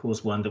 which is, of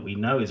course, one that we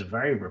know is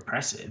very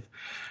repressive,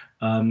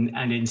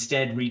 and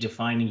instead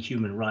redefining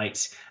human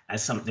rights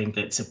as something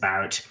that's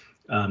about,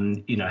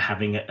 you know,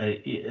 having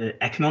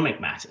economic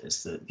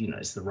matters, that, you know,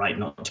 it's the right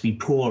not to be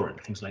poor and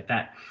things like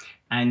that.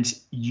 And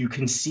you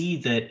can see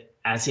that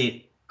as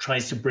it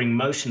tries to bring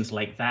motions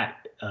like that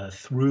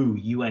through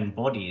UN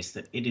bodies,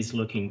 that it is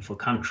looking for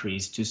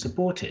countries to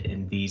support it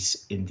in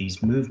these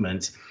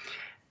movements.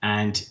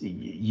 And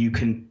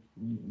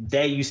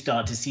you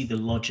start to see the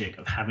logic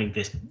of having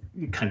this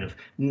kind of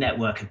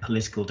network of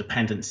political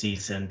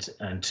dependencies and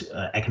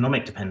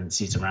economic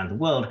dependencies around the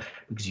world,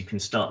 because you can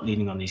start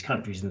leaning on these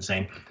countries and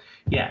saying,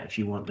 yeah, if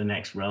you want the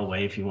next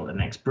railway, if you want the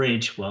next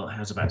bridge, well,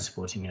 how's about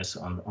supporting us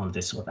on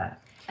this or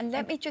that? And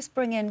let me just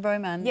bring in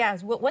Roman. Yeah,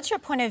 what's your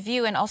point of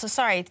view? And also,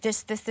 sorry,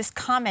 this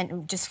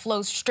comment just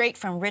flows straight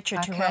from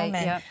Richard to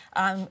Roman. Yeah.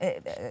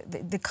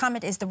 The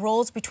comment is the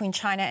roles between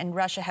China and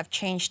Russia have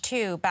changed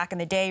too. Back in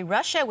the day,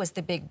 Russia was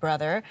the big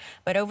brother,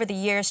 but over the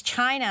years,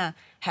 China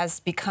has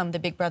become the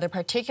big brother,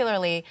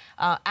 particularly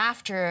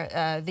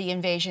after the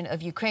invasion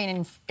of Ukraine.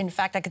 And in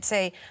fact, I could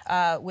say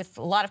with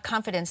a lot of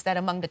confidence that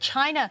among the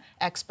China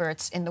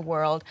experts in the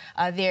world,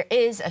 there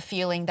is a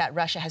feeling that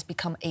Russia has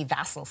become a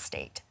vassal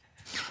state.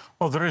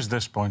 Well, there is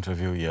this point of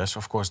view, yes.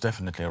 Of course,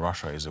 definitely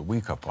Russia is a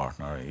weaker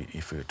partner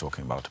if we're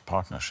talking about a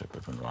partnership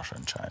between Russia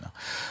and China.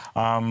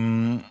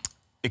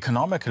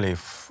 Economically,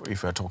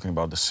 if we're talking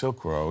about the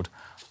Silk Road,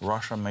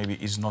 Russia maybe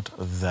is not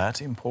that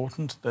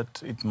important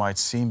that it might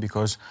seem,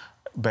 because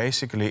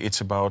basically it's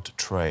about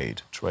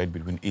trade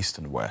between East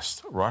and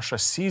West. Russia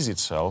sees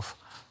itself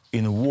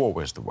in a war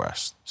with the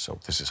West. So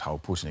this is how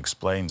Putin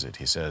explains it.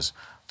 He says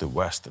the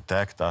West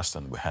attacked us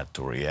and we had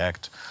to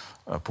react,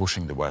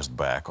 pushing the West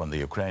back on the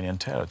Ukrainian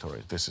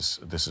territory. This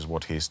is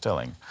what he's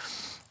telling.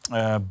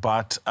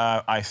 But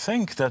I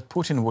think that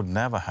Putin would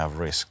never have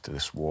risked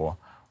this war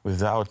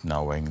without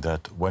knowing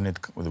that when it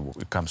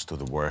comes to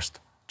the worst,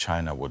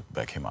 China would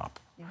back him up.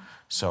 Yeah.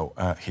 So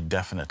he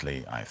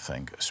definitely, I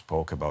think,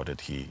 spoke about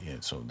it.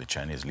 So the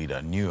Chinese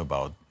leader knew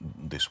about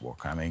this war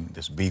coming,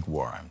 this big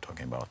war I'm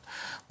talking about,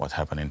 what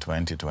happened in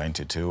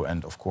 2022.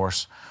 And of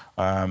course,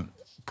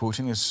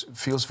 Putin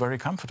feels very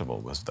comfortable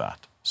with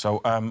that.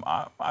 So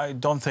I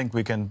don't think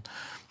we can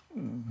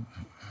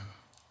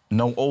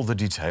know all the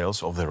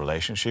details of the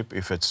relationship,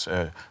 if it's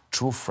a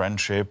true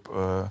friendship,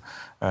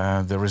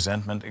 the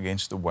resentment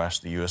against the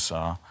West, the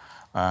USSR,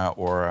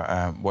 or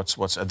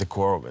what's at the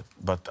core of it.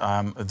 But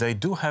they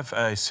do have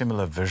a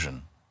similar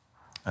vision.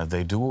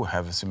 They do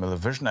have a similar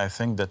vision. I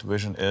think that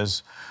vision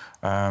is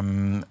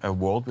a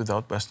world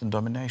without Western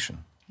domination.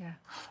 Yeah.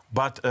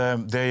 But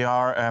they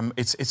are.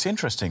 It's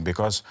interesting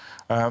because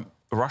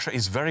Russia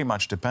is very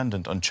much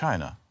dependent on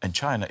China, and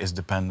China is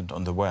dependent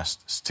on the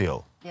West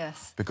still.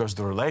 Yes. Because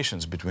the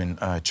relations between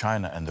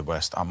China and the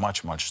West are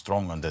much, much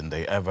stronger than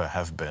they ever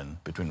have been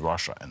between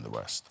Russia and the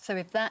West. So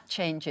if that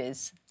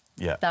changes,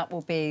 yeah, that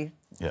will be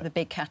the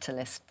big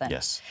catalyst then.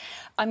 Yes.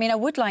 I mean, I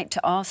would like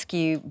to ask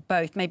you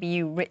both, maybe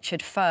you,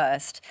 Richard,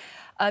 first.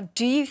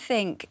 Do you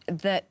think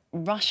that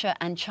Russia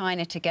and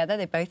China together,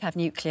 they both have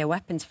nuclear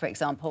weapons, for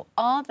example,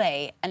 are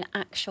they an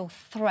actual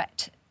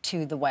threat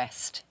to the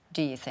West,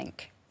 do you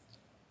think?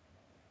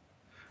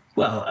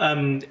 Well,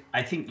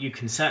 I think you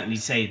can certainly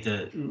say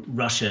that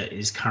Russia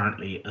is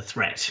currently a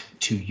threat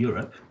to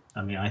Europe.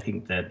 I mean, I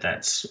think that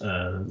that's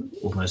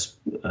almost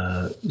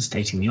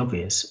stating the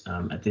obvious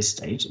at this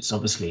stage. It's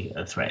obviously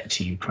a threat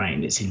to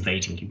Ukraine. It's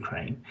invading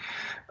Ukraine.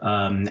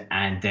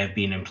 And there have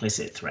been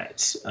implicit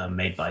threats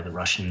made by the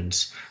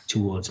Russians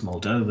towards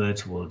Moldova,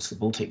 towards the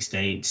Baltic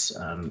states.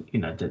 You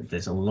know,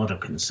 there's a lot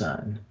of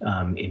concern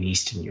in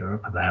Eastern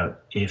Europe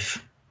about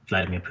if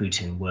Vladimir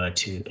Putin were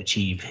to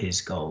achieve his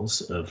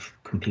goals of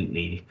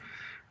completely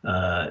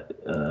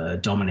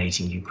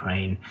dominating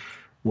Ukraine,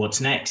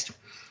 what's next?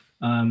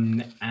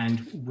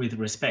 And with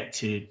respect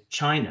to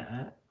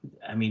China,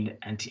 I mean,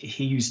 and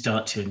here you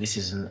start to, and this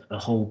is a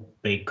whole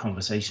big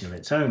conversation of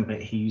its own,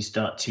 but here you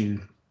start to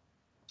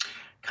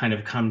kind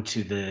of come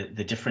to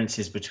the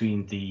differences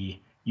between the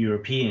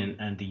European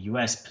and the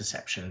US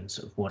perceptions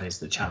of what is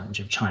the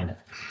challenge of China.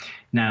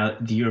 Now,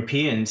 the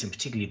Europeans, and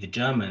particularly the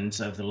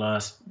Germans, over the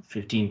last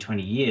 15,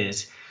 20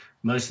 years,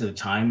 most of the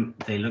time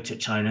they looked at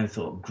China and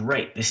thought,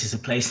 great, this is a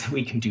place that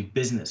we can do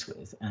business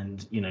with.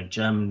 And, you know,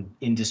 German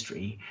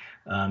industry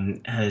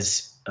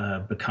has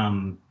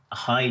become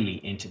highly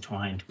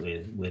intertwined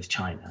with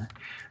China.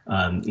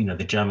 You know,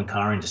 the German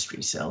car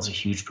industry sells a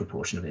huge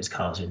proportion of its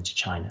cars into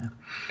China.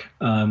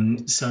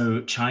 So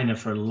China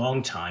for a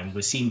long time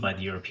was seen by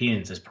the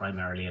Europeans as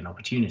primarily an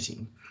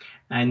opportunity.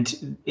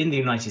 And in the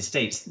United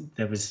States,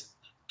 there was,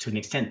 to an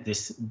extent,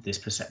 this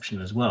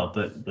perception as well,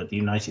 but the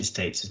United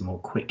States has more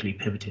quickly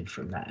pivoted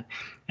from that,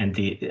 and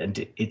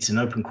it's an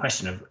open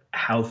question of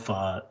how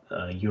far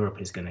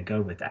Europe is going to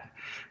go with that.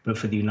 But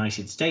for the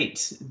United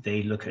States,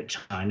 they look at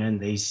China and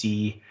they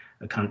see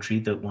a country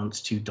that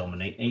wants to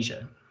dominate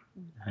Asia,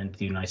 and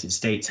the United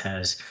States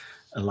has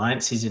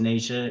alliances in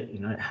Asia. You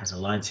know, it has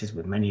alliances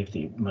with many of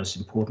the most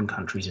important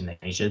countries in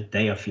Asia.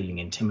 They are feeling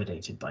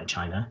intimidated by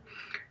China,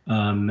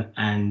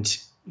 and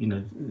you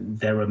know,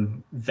 there are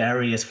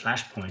various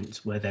flashpoints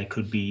where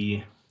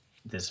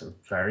there's a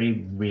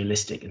very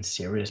realistic and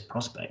serious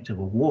prospect of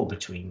a war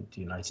between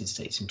the United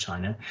States and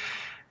China.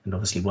 And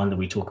obviously one that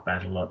we talk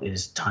about a lot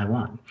is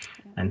Taiwan.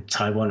 And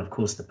Taiwan, of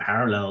course, the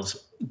parallels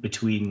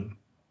between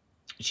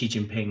Xi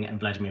Jinping and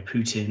Vladimir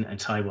Putin and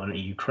Taiwan and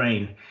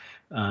Ukraine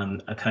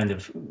are kind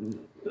of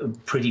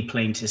pretty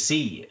plain to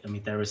see. I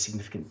mean, there are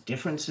significant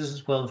differences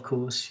as well, of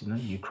course. You know,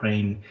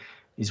 Ukraine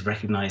is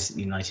recognized at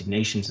the United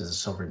Nations as a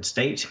sovereign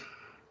state.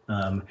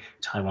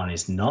 Taiwan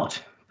is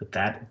not, but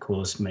that, of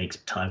course, makes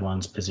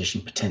Taiwan's position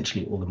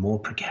potentially all the more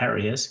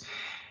precarious.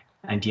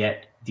 And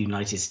yet the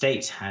United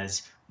States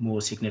has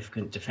more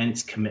significant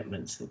defense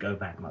commitments that go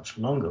back much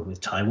longer with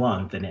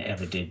Taiwan than it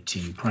ever did to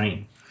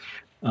Ukraine.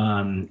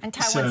 And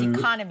Taiwan's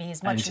economy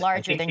is much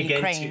larger than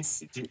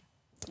Ukraine's.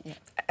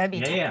 I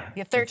mean,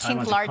 the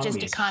 13th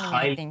largest economy,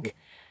 I think.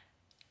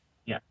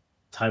 Yeah,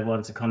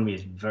 Taiwan's economy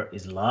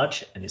is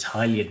large and it's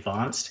highly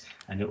advanced,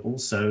 and it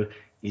also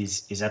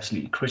is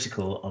absolutely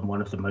critical on one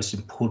of the most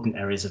important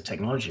areas of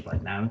technology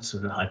right now,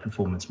 sort of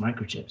high-performance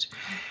microchips.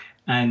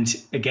 And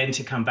again,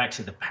 to come back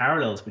to the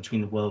parallels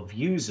between the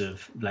worldviews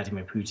of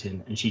Vladimir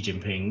Putin and Xi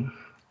Jinping,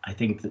 I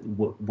think that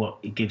what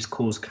it gives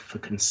cause for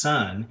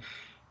concern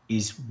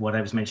is what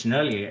I was mentioning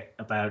earlier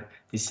about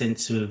this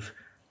sense of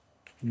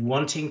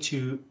wanting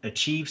to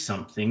achieve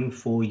something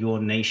for your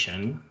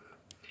nation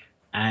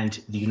and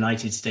the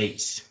United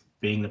States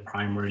being the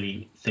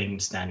primary thing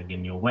standing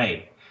in your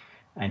way.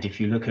 And if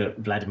you look at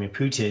Vladimir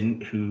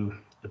Putin, who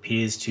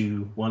appears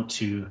to want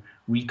to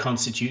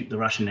reconstitute the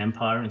Russian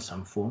Empire in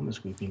some form,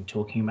 as we've been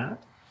talking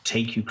about,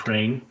 take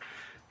Ukraine.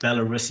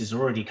 Belarus is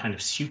already kind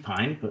of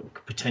supine, but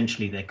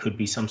potentially there could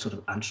be some sort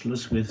of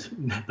Anschluss with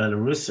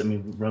Belarus. I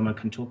mean, Roma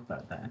can talk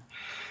about that.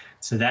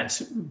 So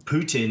that's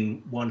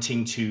Putin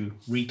wanting to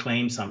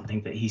reclaim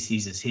something that he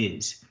sees as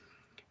his.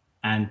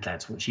 And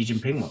that's what Xi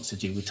Jinping wants to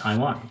do with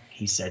Taiwan.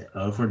 He said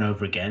over and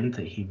over again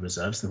that he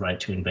reserves the right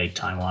to invade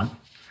Taiwan.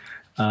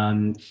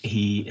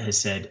 He has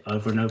said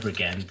over and over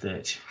again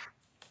that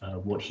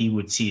what he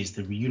would see is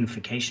the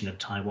reunification of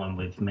Taiwan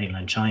with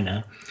mainland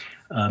China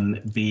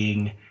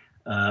being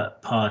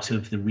part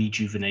of the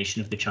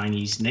rejuvenation of the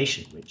Chinese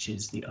nation, which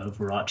is the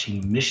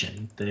overarching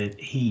mission that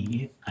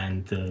he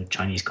and the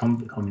Chinese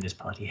Communist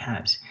Party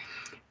has.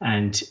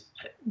 And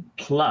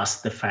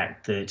plus the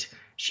fact that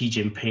Xi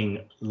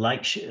Jinping,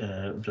 like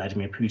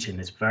Vladimir Putin,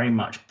 has very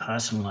much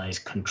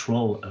personalized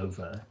control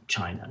over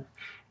China.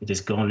 It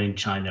has gone in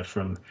China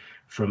from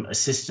a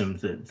system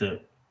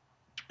that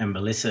and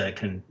Melissa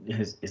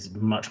is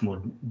much more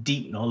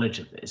deep knowledge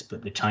of this,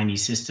 but the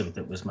Chinese system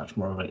that was much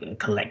more of a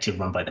collective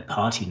run by the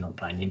party, not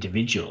by an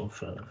individual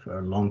for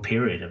a long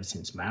period, ever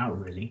since Mao,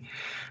 really,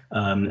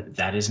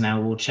 that is now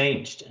all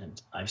changed.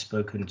 And I've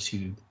spoken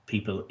to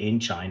people in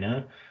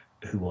China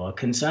who are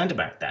concerned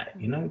about that,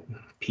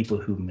 people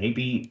who may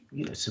be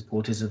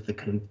supporters of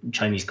the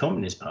Chinese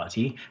Communist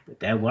Party, but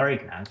they're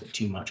worried now that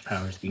too much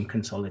power has been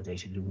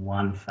consolidated in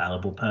one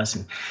fallible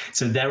person.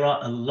 So there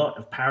are a lot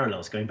of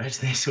parallels, going back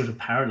to this sort of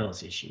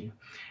parallels issue.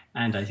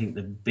 And I think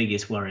the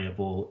biggest worry of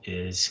all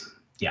is,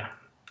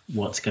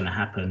 what's going to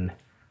happen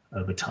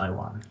over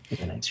Taiwan in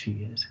the next few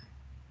years.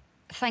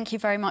 Thank you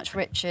very much,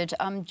 Richard.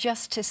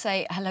 Just to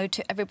say hello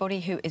to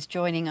everybody who is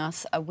joining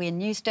us. We're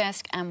News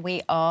Desk, and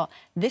we are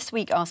this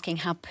week asking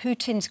how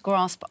Putin's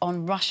grasp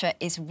on Russia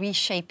is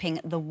reshaping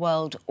the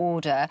world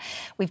order.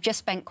 We've just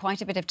spent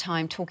quite a bit of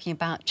time talking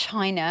about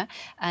China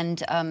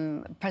and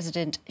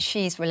President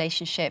Xi's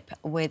relationship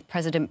with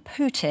President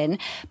Putin,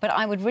 but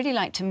I would really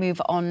like to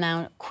move on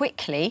now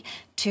quickly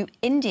to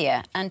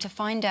India and to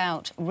find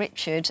out,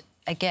 Richard,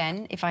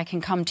 again, if I can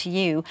come to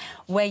you,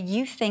 where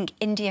you think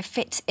India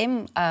fits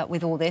in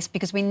with all this,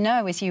 because we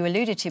know, as you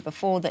alluded to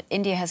before, that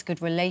India has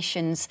good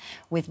relations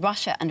with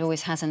Russia and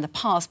always has in the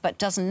past, but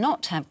does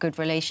not have good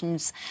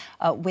relations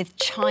with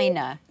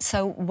China.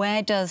 So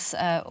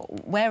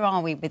where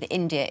are we with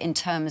India in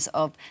terms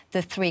of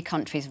the three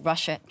countries,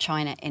 Russia,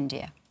 China,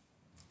 India?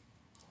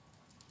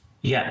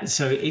 Yeah,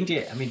 so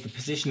India, I mean, the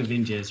position of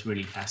India is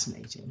really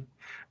fascinating.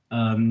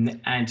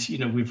 And,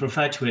 we've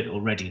referred to it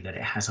already, that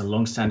it has a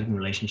long-standing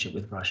relationship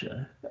with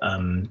Russia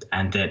and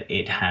that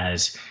it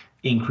has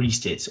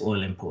increased its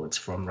oil imports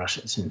from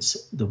Russia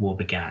since the war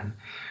began.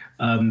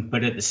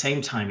 But at the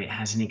same time, it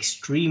has an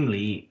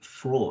extremely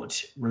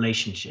fraught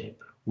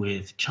relationship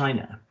with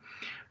China.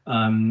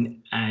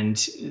 And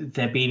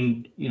there have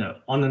been,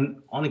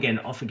 on again,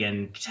 off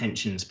again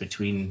tensions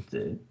between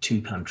the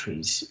two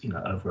countries,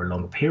 over a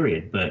long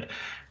period. But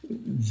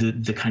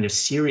the kind of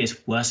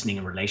serious worsening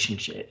in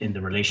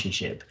the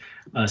relationship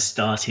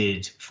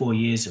started 4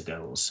 years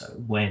ago or so,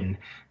 when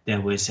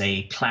there was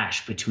a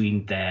clash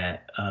between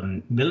their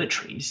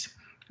militaries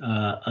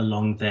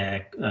along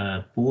their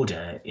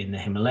border in the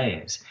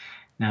Himalayas.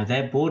 Now,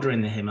 their border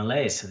in the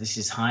Himalayas, so this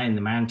is high in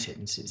the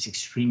mountains, it's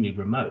extremely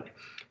remote,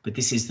 but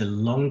this is the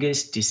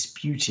longest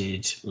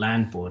disputed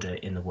land border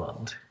in the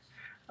world.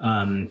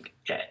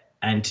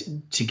 And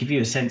to give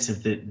you a sense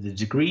of the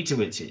degree to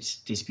which it's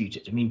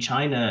disputed, I mean,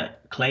 China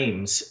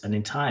claims an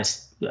entire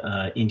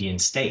Indian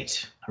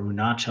state,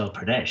 Arunachal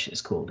Pradesh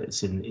it's called.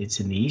 It's in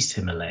the East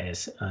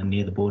Himalayas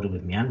near the border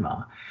with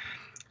Myanmar.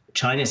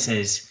 China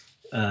says,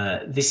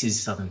 this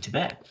is southern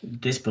Tibet.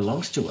 This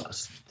belongs to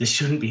us. This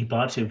shouldn't be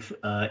part of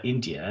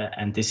India,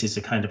 and this is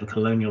a kind of a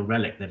colonial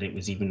relic that it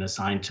was even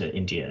assigned to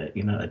India,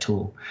 at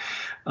all.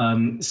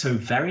 So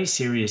very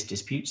serious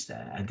disputes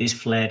there, and this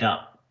flared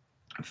up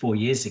 4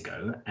 years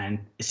ago, and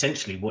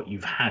essentially what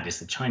you've had is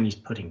the Chinese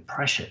putting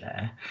pressure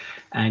there,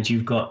 and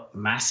you've got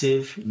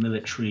massive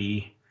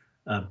military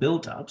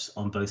build-ups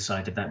on both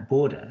sides of that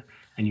border,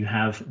 and you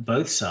have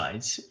both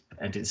sides,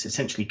 and it's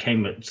essentially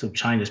came at sort of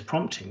China's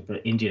prompting,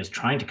 but India is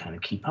trying to kind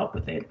of keep up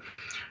with it,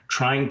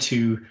 trying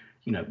to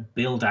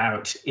build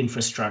out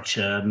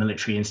infrastructure,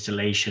 military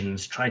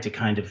installations, try to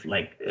kind of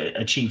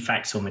achieve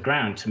facts on the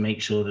ground to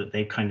make sure that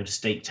they've kind of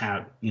staked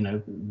out,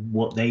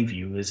 what they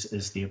view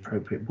as the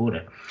appropriate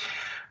border.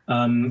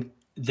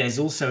 There's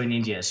also in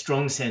India a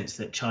strong sense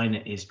that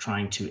China is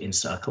trying to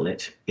encircle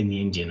it in the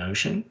Indian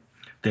Ocean,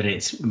 that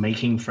it's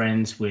making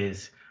friends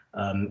with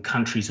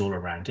countries all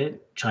around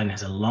it. China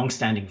has a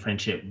long-standing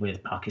friendship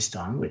with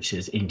Pakistan, which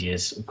is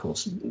India's, of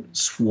course,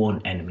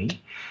 sworn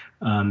enemy.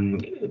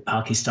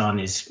 Pakistan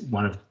is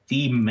one of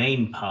the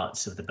main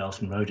parts of the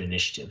Belt and Road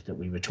Initiative that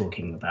we were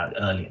talking about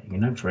earlier.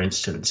 For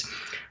instance,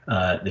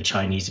 the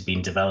Chinese have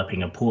been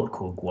developing a port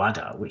called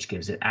Gwadar, which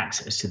gives it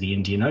access to the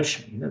Indian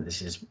Ocean.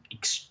 This is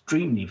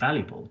extremely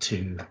valuable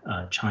to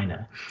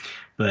China.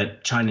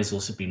 But China's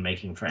also been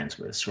making friends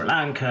with Sri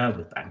Lanka,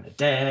 with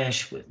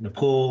Bangladesh, with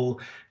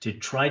Nepal, to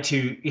try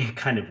to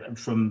kind of,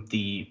 from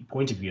the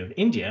point of view of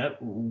India,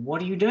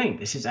 what are you doing?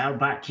 This is our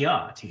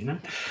backyard,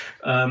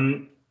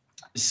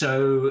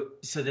 So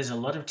there's a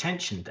lot of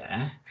tension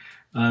there.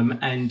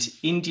 And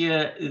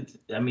India,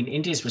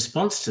 India's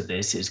response to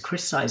this is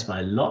criticized by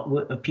a lot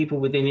of people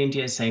within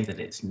India, saying that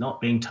it's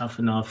not being tough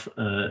enough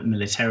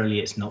militarily,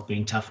 it's not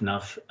being tough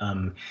enough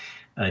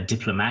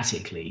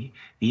diplomatically.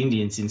 The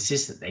Indians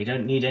insist that they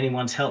don't need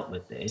anyone's help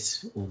with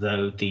this,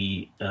 although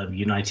the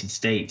United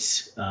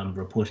States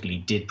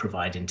reportedly did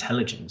provide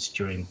intelligence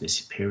during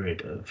this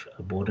period of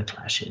border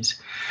clashes.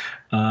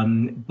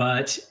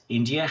 But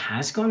India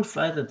has gone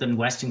further than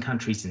Western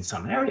countries in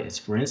some areas.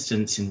 For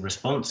instance, in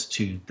response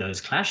to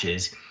those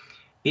clashes,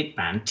 it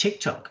banned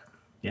TikTok.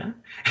 Yeah.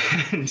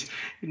 And,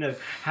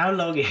 how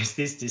long is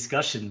this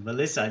discussion?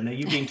 Melissa, I know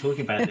you've been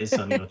talking about this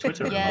on your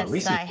Twitter. Yes,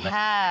 recently.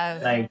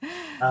 I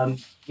have.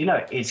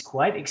 It's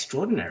quite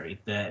extraordinary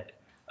that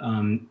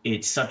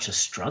it's such a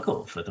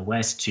struggle for the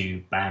West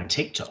to ban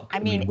TikTok. I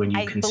mean when you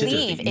I consider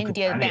believe that you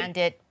India banned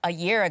it a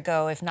year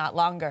ago, if not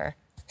longer.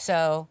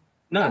 So.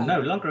 No,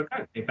 longer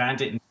ago. They banned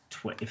it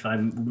if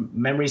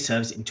memory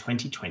serves, in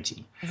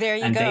 2020. There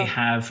you and go. They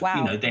have,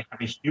 wow. They have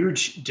a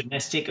huge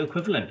domestic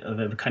equivalent of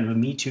a kind of a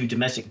Me Too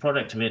domestic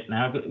product of it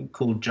now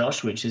called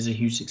Josh, which is a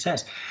huge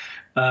success.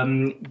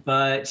 The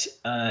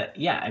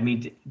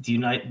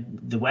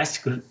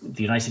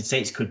United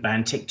States could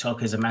ban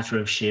TikTok as a matter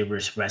of sheer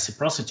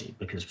reciprocity,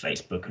 because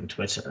Facebook and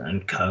Twitter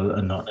and co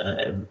are not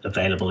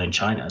available in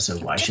China. So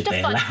why should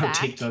they allow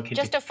TikTok?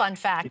 Just a fun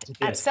fact.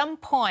 At some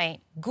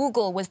point,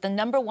 Google was the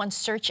 #1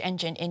 search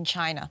engine in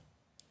China.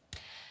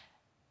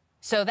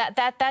 So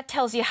that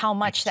tells you how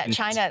much that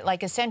China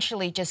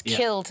essentially just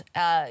killed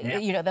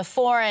the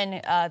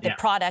foreign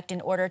product in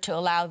order to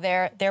allow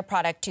their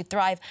product to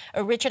thrive.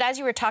 Richard, as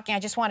you were talking, I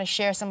just want to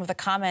share some of the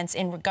comments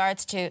in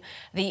regards to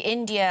the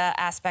India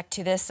aspect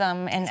to this,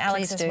 and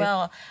Alex as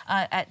well.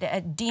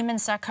 Demon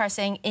Sarkar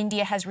saying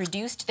India has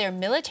reduced their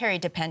military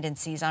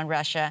dependencies on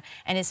Russia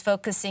and is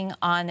focusing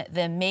on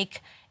the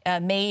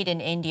Made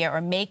in India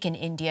or Make in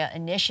India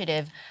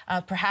initiative.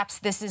 Perhaps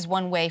this is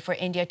one way for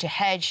India to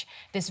hedge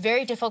this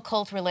very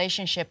difficult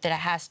relationship that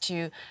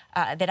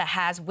it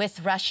has with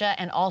Russia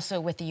and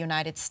also with the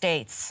United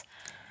States.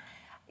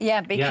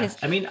 Yeah, because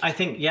I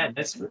think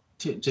that's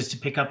just to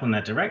pick up on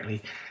that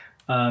directly.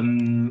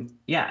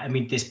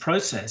 This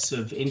process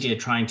of India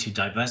trying to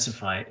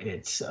diversify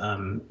its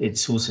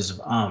sources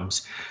of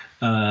arms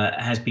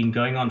has been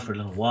going on for a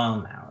little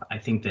while now. I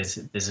think there's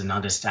an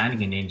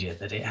understanding in India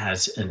that it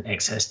has an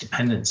excess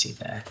dependency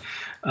there.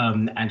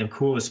 And of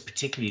course,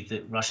 particularly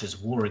that Russia's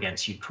war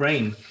against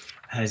Ukraine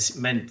has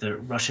meant that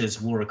Russia's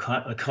war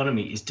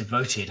economy is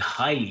devoted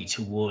highly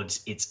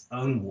towards its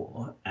own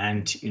war,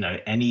 and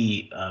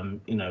any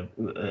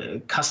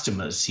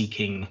customers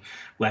seeking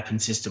weapon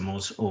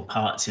systems or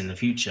parts in the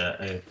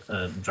future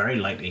are very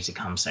likely to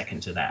come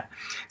second to that.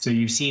 So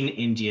you've seen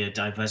India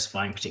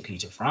diversifying, particularly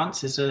to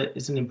France, is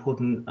an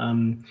important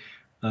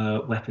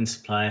weapon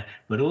supplier,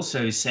 but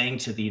also saying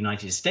to the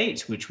United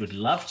States, which would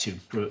love to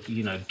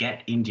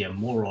get India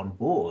more on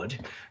board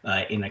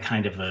in a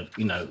kind of a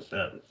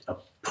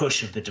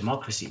push of the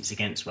democracies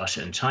against Russia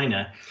and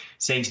China,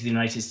 saying to the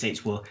United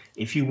States, well,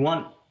 if you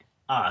want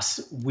us,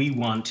 we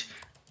want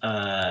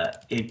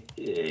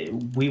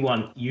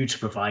you to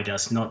provide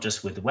us not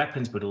just with the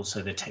weapons, but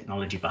also the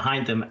technology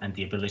behind them and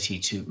the ability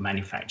to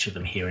manufacture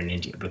them here in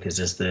India, because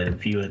as the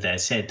viewer there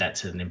said,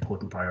 that's an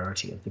important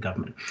priority of the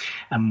government.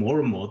 And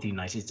more, the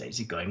United States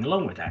are going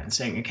along with that and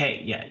saying,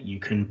 okay, you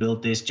can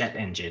build this jet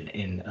engine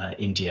in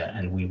India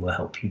and we will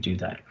help you do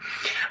that.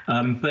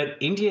 But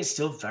India is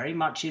still very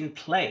much in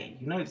play.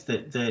 It's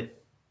that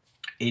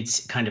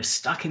it's kind of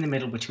stuck in the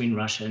middle between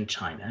Russia and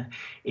China.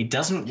 It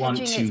doesn't want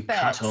to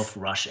cut off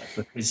Russia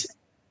because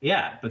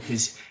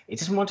it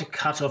doesn't want to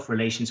cut off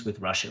relations with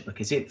Russia,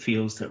 because it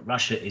feels that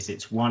Russia is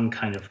its one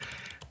kind of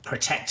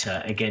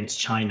protector against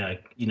China,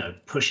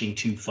 pushing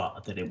too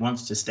far, that it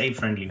wants to stay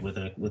friendly with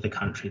a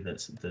country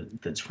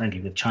that's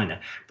friendly with China.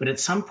 But at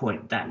some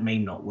point, that may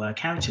not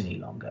work out any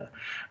longer.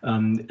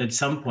 At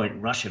some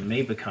point, Russia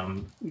may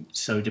become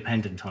so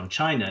dependent on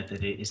China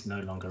that it is no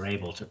longer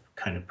able to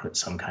kind of put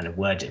some kind of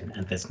word in.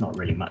 And there's not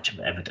really much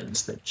of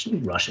evidence that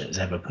Russia has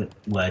ever put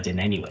word in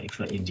anyway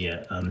for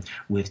India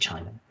with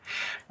China.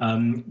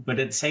 But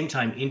at the same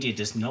time, India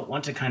does not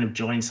want to kind of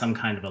join some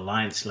kind of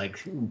alliance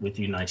like with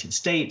the United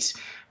States.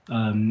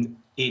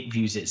 It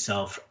views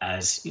itself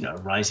as, a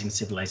rising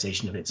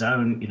civilization of its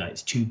own.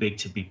 It's too big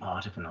to be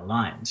part of an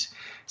alliance.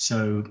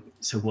 So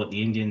what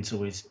the Indians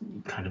always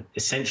kind of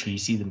essentially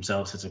see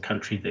themselves as a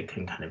country that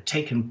can kind of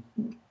take and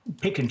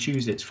pick and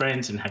choose its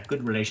friends and have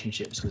good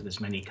relationships with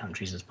as many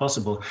countries as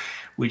possible,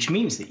 which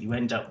means that you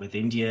end up with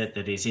India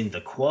that is in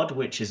the Quad,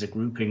 which is a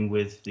grouping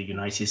with the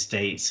United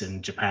States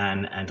and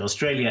Japan and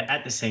Australia,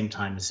 at the same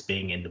time as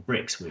being in the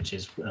BRICS, which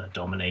is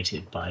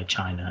dominated by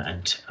China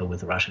and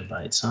with Russia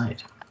by its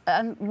side.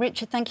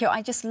 Richard, thank you.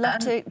 I just love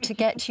to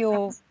get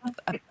your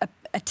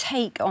a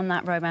take on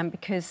that, Roman,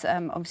 because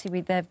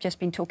obviously they've just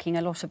been talking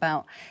a lot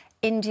about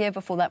India.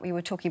 Before that, we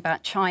were talking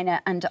about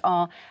China, and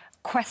our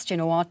question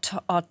or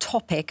our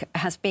topic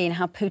has been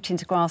how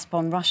Putin's grasp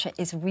on Russia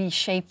is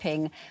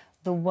reshaping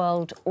the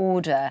world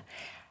order.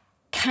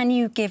 Can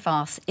you give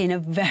us, in a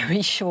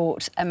very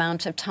short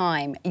amount of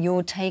time,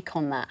 your take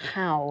on that,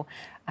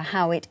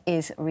 how it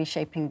is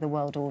reshaping the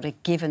world order,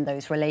 given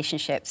those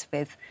relationships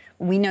with,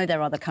 we know there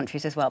are other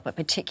countries as well, but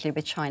particularly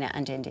with China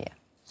and India?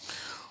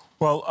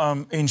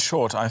 Well, in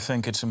short, I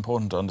think it's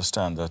important to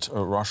understand that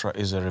Russia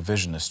is a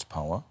revisionist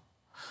power,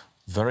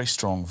 very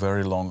strong,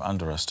 very long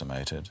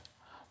underestimated.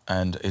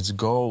 And its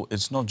goal,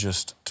 it's not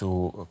just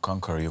to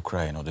conquer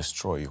Ukraine or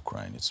destroy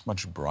Ukraine. It's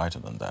much brighter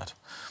than that.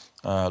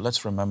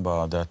 Let's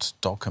remember that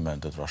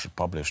document that Russia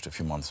published a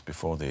few months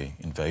before the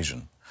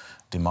invasion,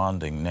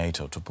 demanding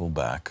NATO to pull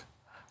back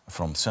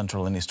from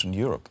Central and Eastern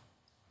Europe,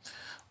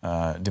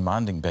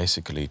 demanding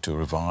basically to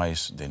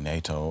revise the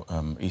NATO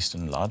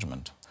Eastern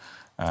enlargement.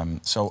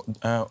 So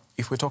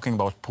if we're talking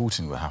about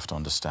Putin, we have to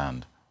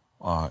understand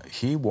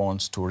he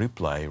wants to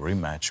replay,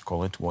 rematch,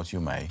 call it what you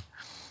may,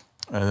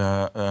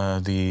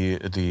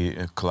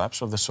 the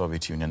collapse of the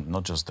Soviet Union,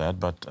 not just that,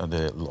 but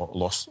the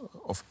loss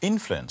of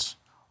influence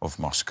of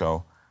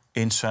Moscow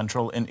in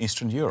Central and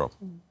Eastern Europe.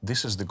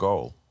 This is the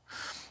goal.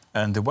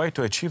 And the way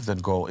to achieve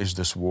that goal is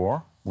this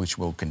war, which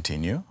will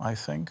continue, I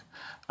think.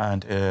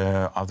 And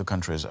other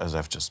countries, as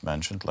I've just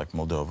mentioned, like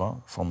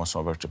Moldova, former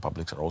Soviet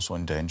republics, are also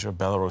in danger.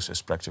 Belarus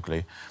is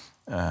practically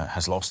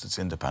has lost its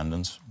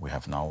independence. We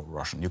have now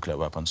Russian nuclear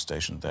weapons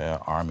stationed there,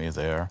 army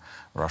there.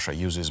 Russia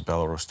uses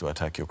Belarus to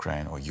attack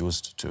Ukraine, or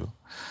used to,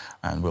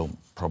 and will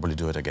probably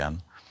do it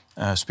again.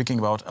 Speaking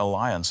about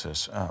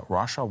alliances,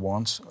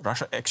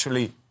 Russia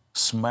actually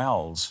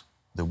smells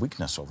the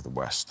weakness of the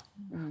West.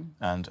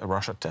 And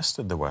Russia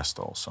tested the West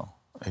also.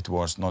 It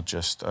was not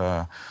just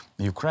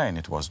Ukraine,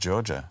 it was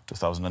Georgia,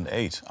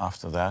 2008.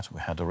 After that, we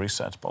had a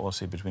reset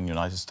policy between the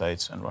United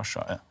States and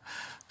Russia.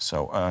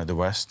 So the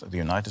West, the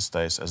United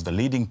States, as the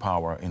leading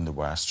power in the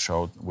West,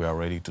 showed we are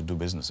ready to do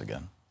business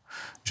again.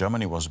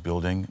 Germany was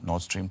building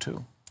Nord Stream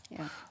 2.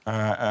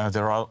 Yeah.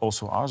 There are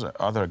also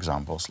other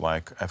examples,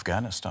 like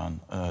Afghanistan.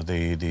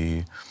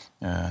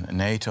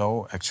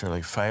 NATO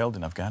actually failed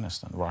in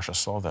Afghanistan. Russia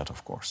saw that,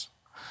 of course.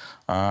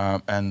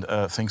 And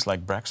things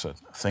like Brexit,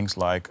 things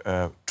like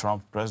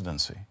Trump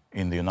presidency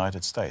in the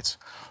United States,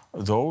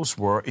 those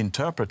were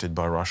interpreted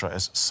by Russia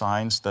as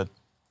signs that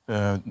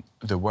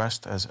the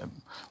West, as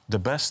the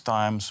best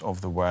times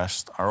of the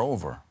West are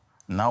over.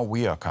 Now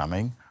we are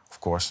coming, of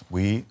course,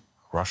 we,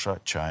 Russia,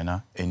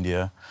 China,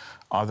 India,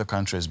 other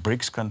countries,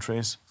 BRICS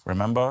countries.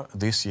 Remember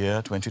this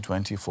year,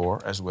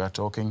 2024, as we are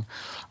talking,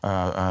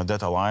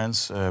 that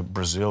alliance,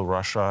 Brazil,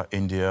 Russia,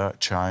 India,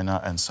 China,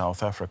 and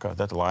South Africa,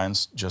 that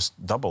alliance just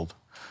doubled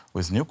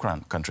with new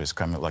countries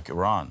coming, like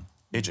Iran,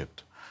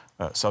 Egypt,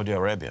 Saudi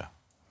Arabia.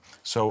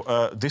 So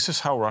this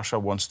is how Russia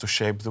wants to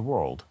shape the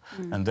world.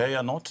 And they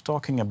are not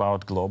talking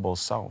about global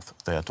South.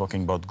 They are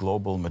talking about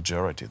global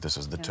majority. This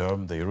is the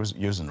term they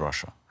use in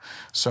Russia.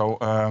 So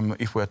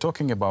if we're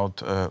talking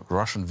about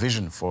Russian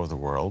vision for the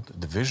world,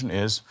 the vision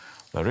is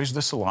there is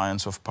this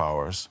alliance of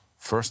powers.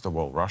 First of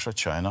all, Russia,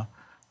 China.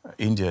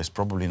 India is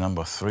probably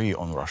number 3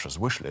 on Russia's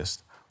wish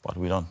list, but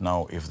we don't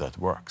know if that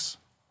works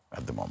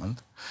at the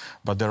moment.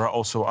 But there are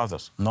also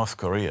others. North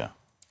Korea.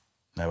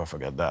 Never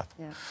forget that.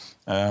 Yeah.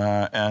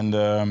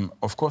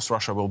 Of course,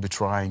 Russia will be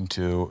trying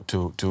to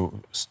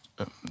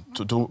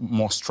do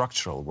more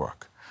structural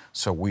work.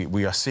 So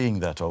we are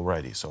seeing that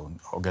already. So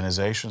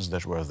organizations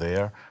that were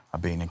there are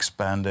being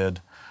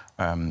expanded.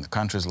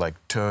 Countries like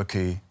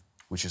Turkey,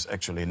 which is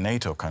actually a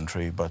NATO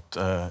country, but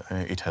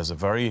it has a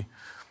very,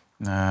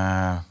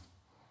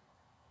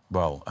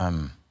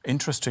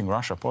 interesting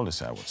Russia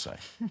policy, I would say.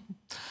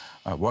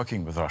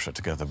 Working with Russia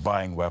together,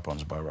 buying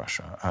weapons by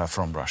Russia,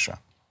 from Russia.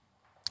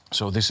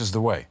 So this is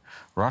the way.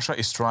 Russia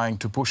is trying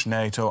to push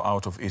NATO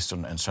out of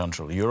Eastern and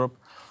Central Europe.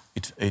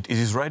 It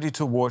is ready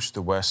to watch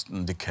the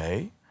Western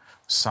decay.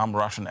 Some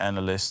Russian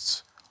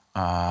analysts,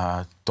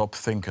 top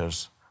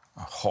thinkers,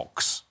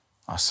 hawks,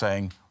 are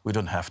saying we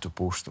don't have to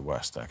push the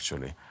West,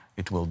 actually.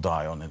 It will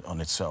die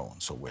on its own.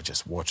 So we're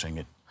just watching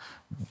it.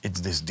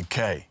 It's this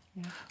decay.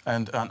 Yeah.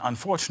 And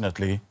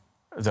unfortunately,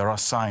 there are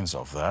signs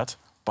of that.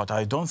 But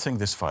I don't think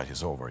this fight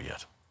is over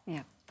yet.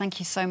 Yeah. Thank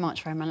you so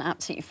much, Roman.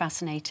 Absolutely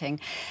fascinating.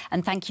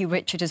 And thank you,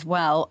 Richard, as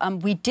well.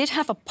 We did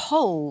have a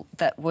poll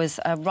that was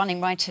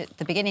running right at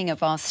the beginning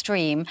of our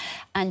stream.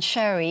 And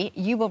Sherry,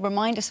 you will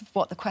remind us of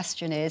what the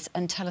question is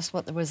and tell us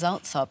what the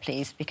results are,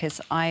 please, because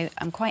I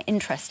am quite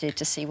interested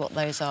to see what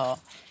those are.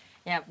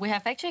 Yeah, we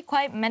have actually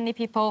quite many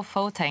people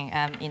voting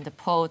in the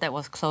poll that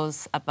was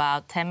closed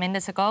about 10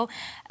 minutes ago.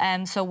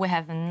 So we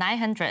have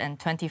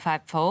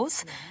 925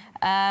 votes.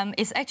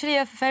 It's actually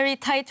a very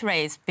tight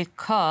race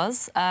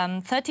because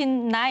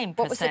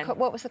 39%.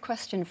 What was the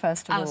question,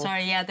 first of all? Oh,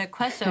 sorry, yeah, the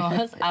question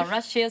was, are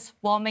Russia's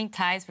warming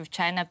ties with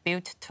China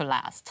built to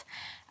last?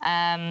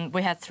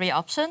 We had three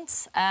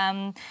options.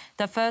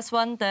 The first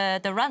one,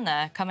 the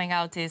runner coming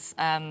out is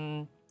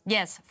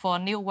yes, for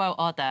New World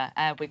Order.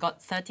 We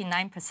got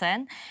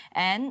 39%.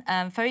 And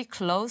very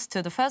close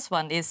to the first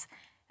one is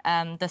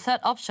the third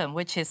option,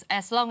 which is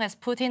as long as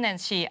Putin and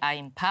Xi are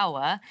in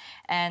power.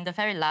 And the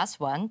very last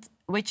one,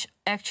 which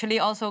actually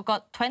also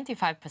got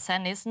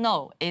 25%, is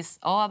no, it's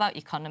all about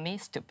economy,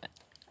 stupid.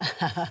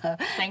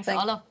 Thanks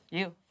all of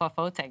you for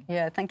voting.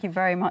 Yeah, thank you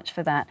very much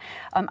for that.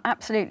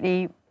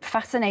 Absolutely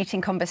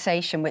fascinating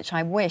conversation, which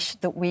I wish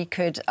that we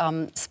could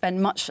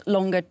spend much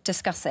longer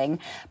discussing.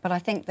 But I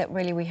think that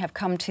really we have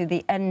come to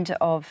the end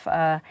of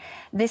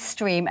this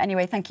stream.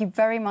 Anyway, thank you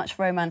very much,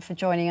 Roman, for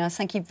joining us.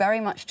 Thank you very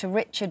much to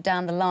Richard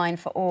down the line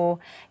for all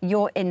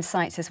your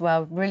insights as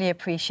well. Really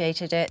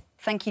appreciated it.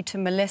 Thank you to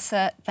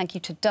Melissa, thank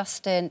you to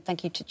Dustin,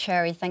 thank you to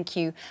Cherry, thank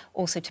you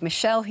also to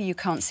Michelle, who you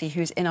can't see,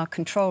 who's in our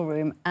control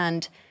room,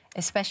 and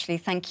especially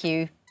thank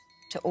you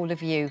to all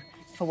of you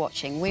for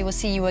watching. We will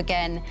see you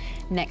again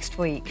next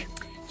week.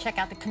 Check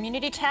out the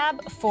community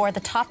tab for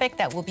the topic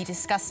that we'll be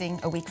discussing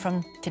a week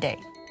from today.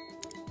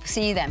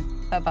 See you then.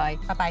 Bye-bye.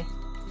 Bye-bye.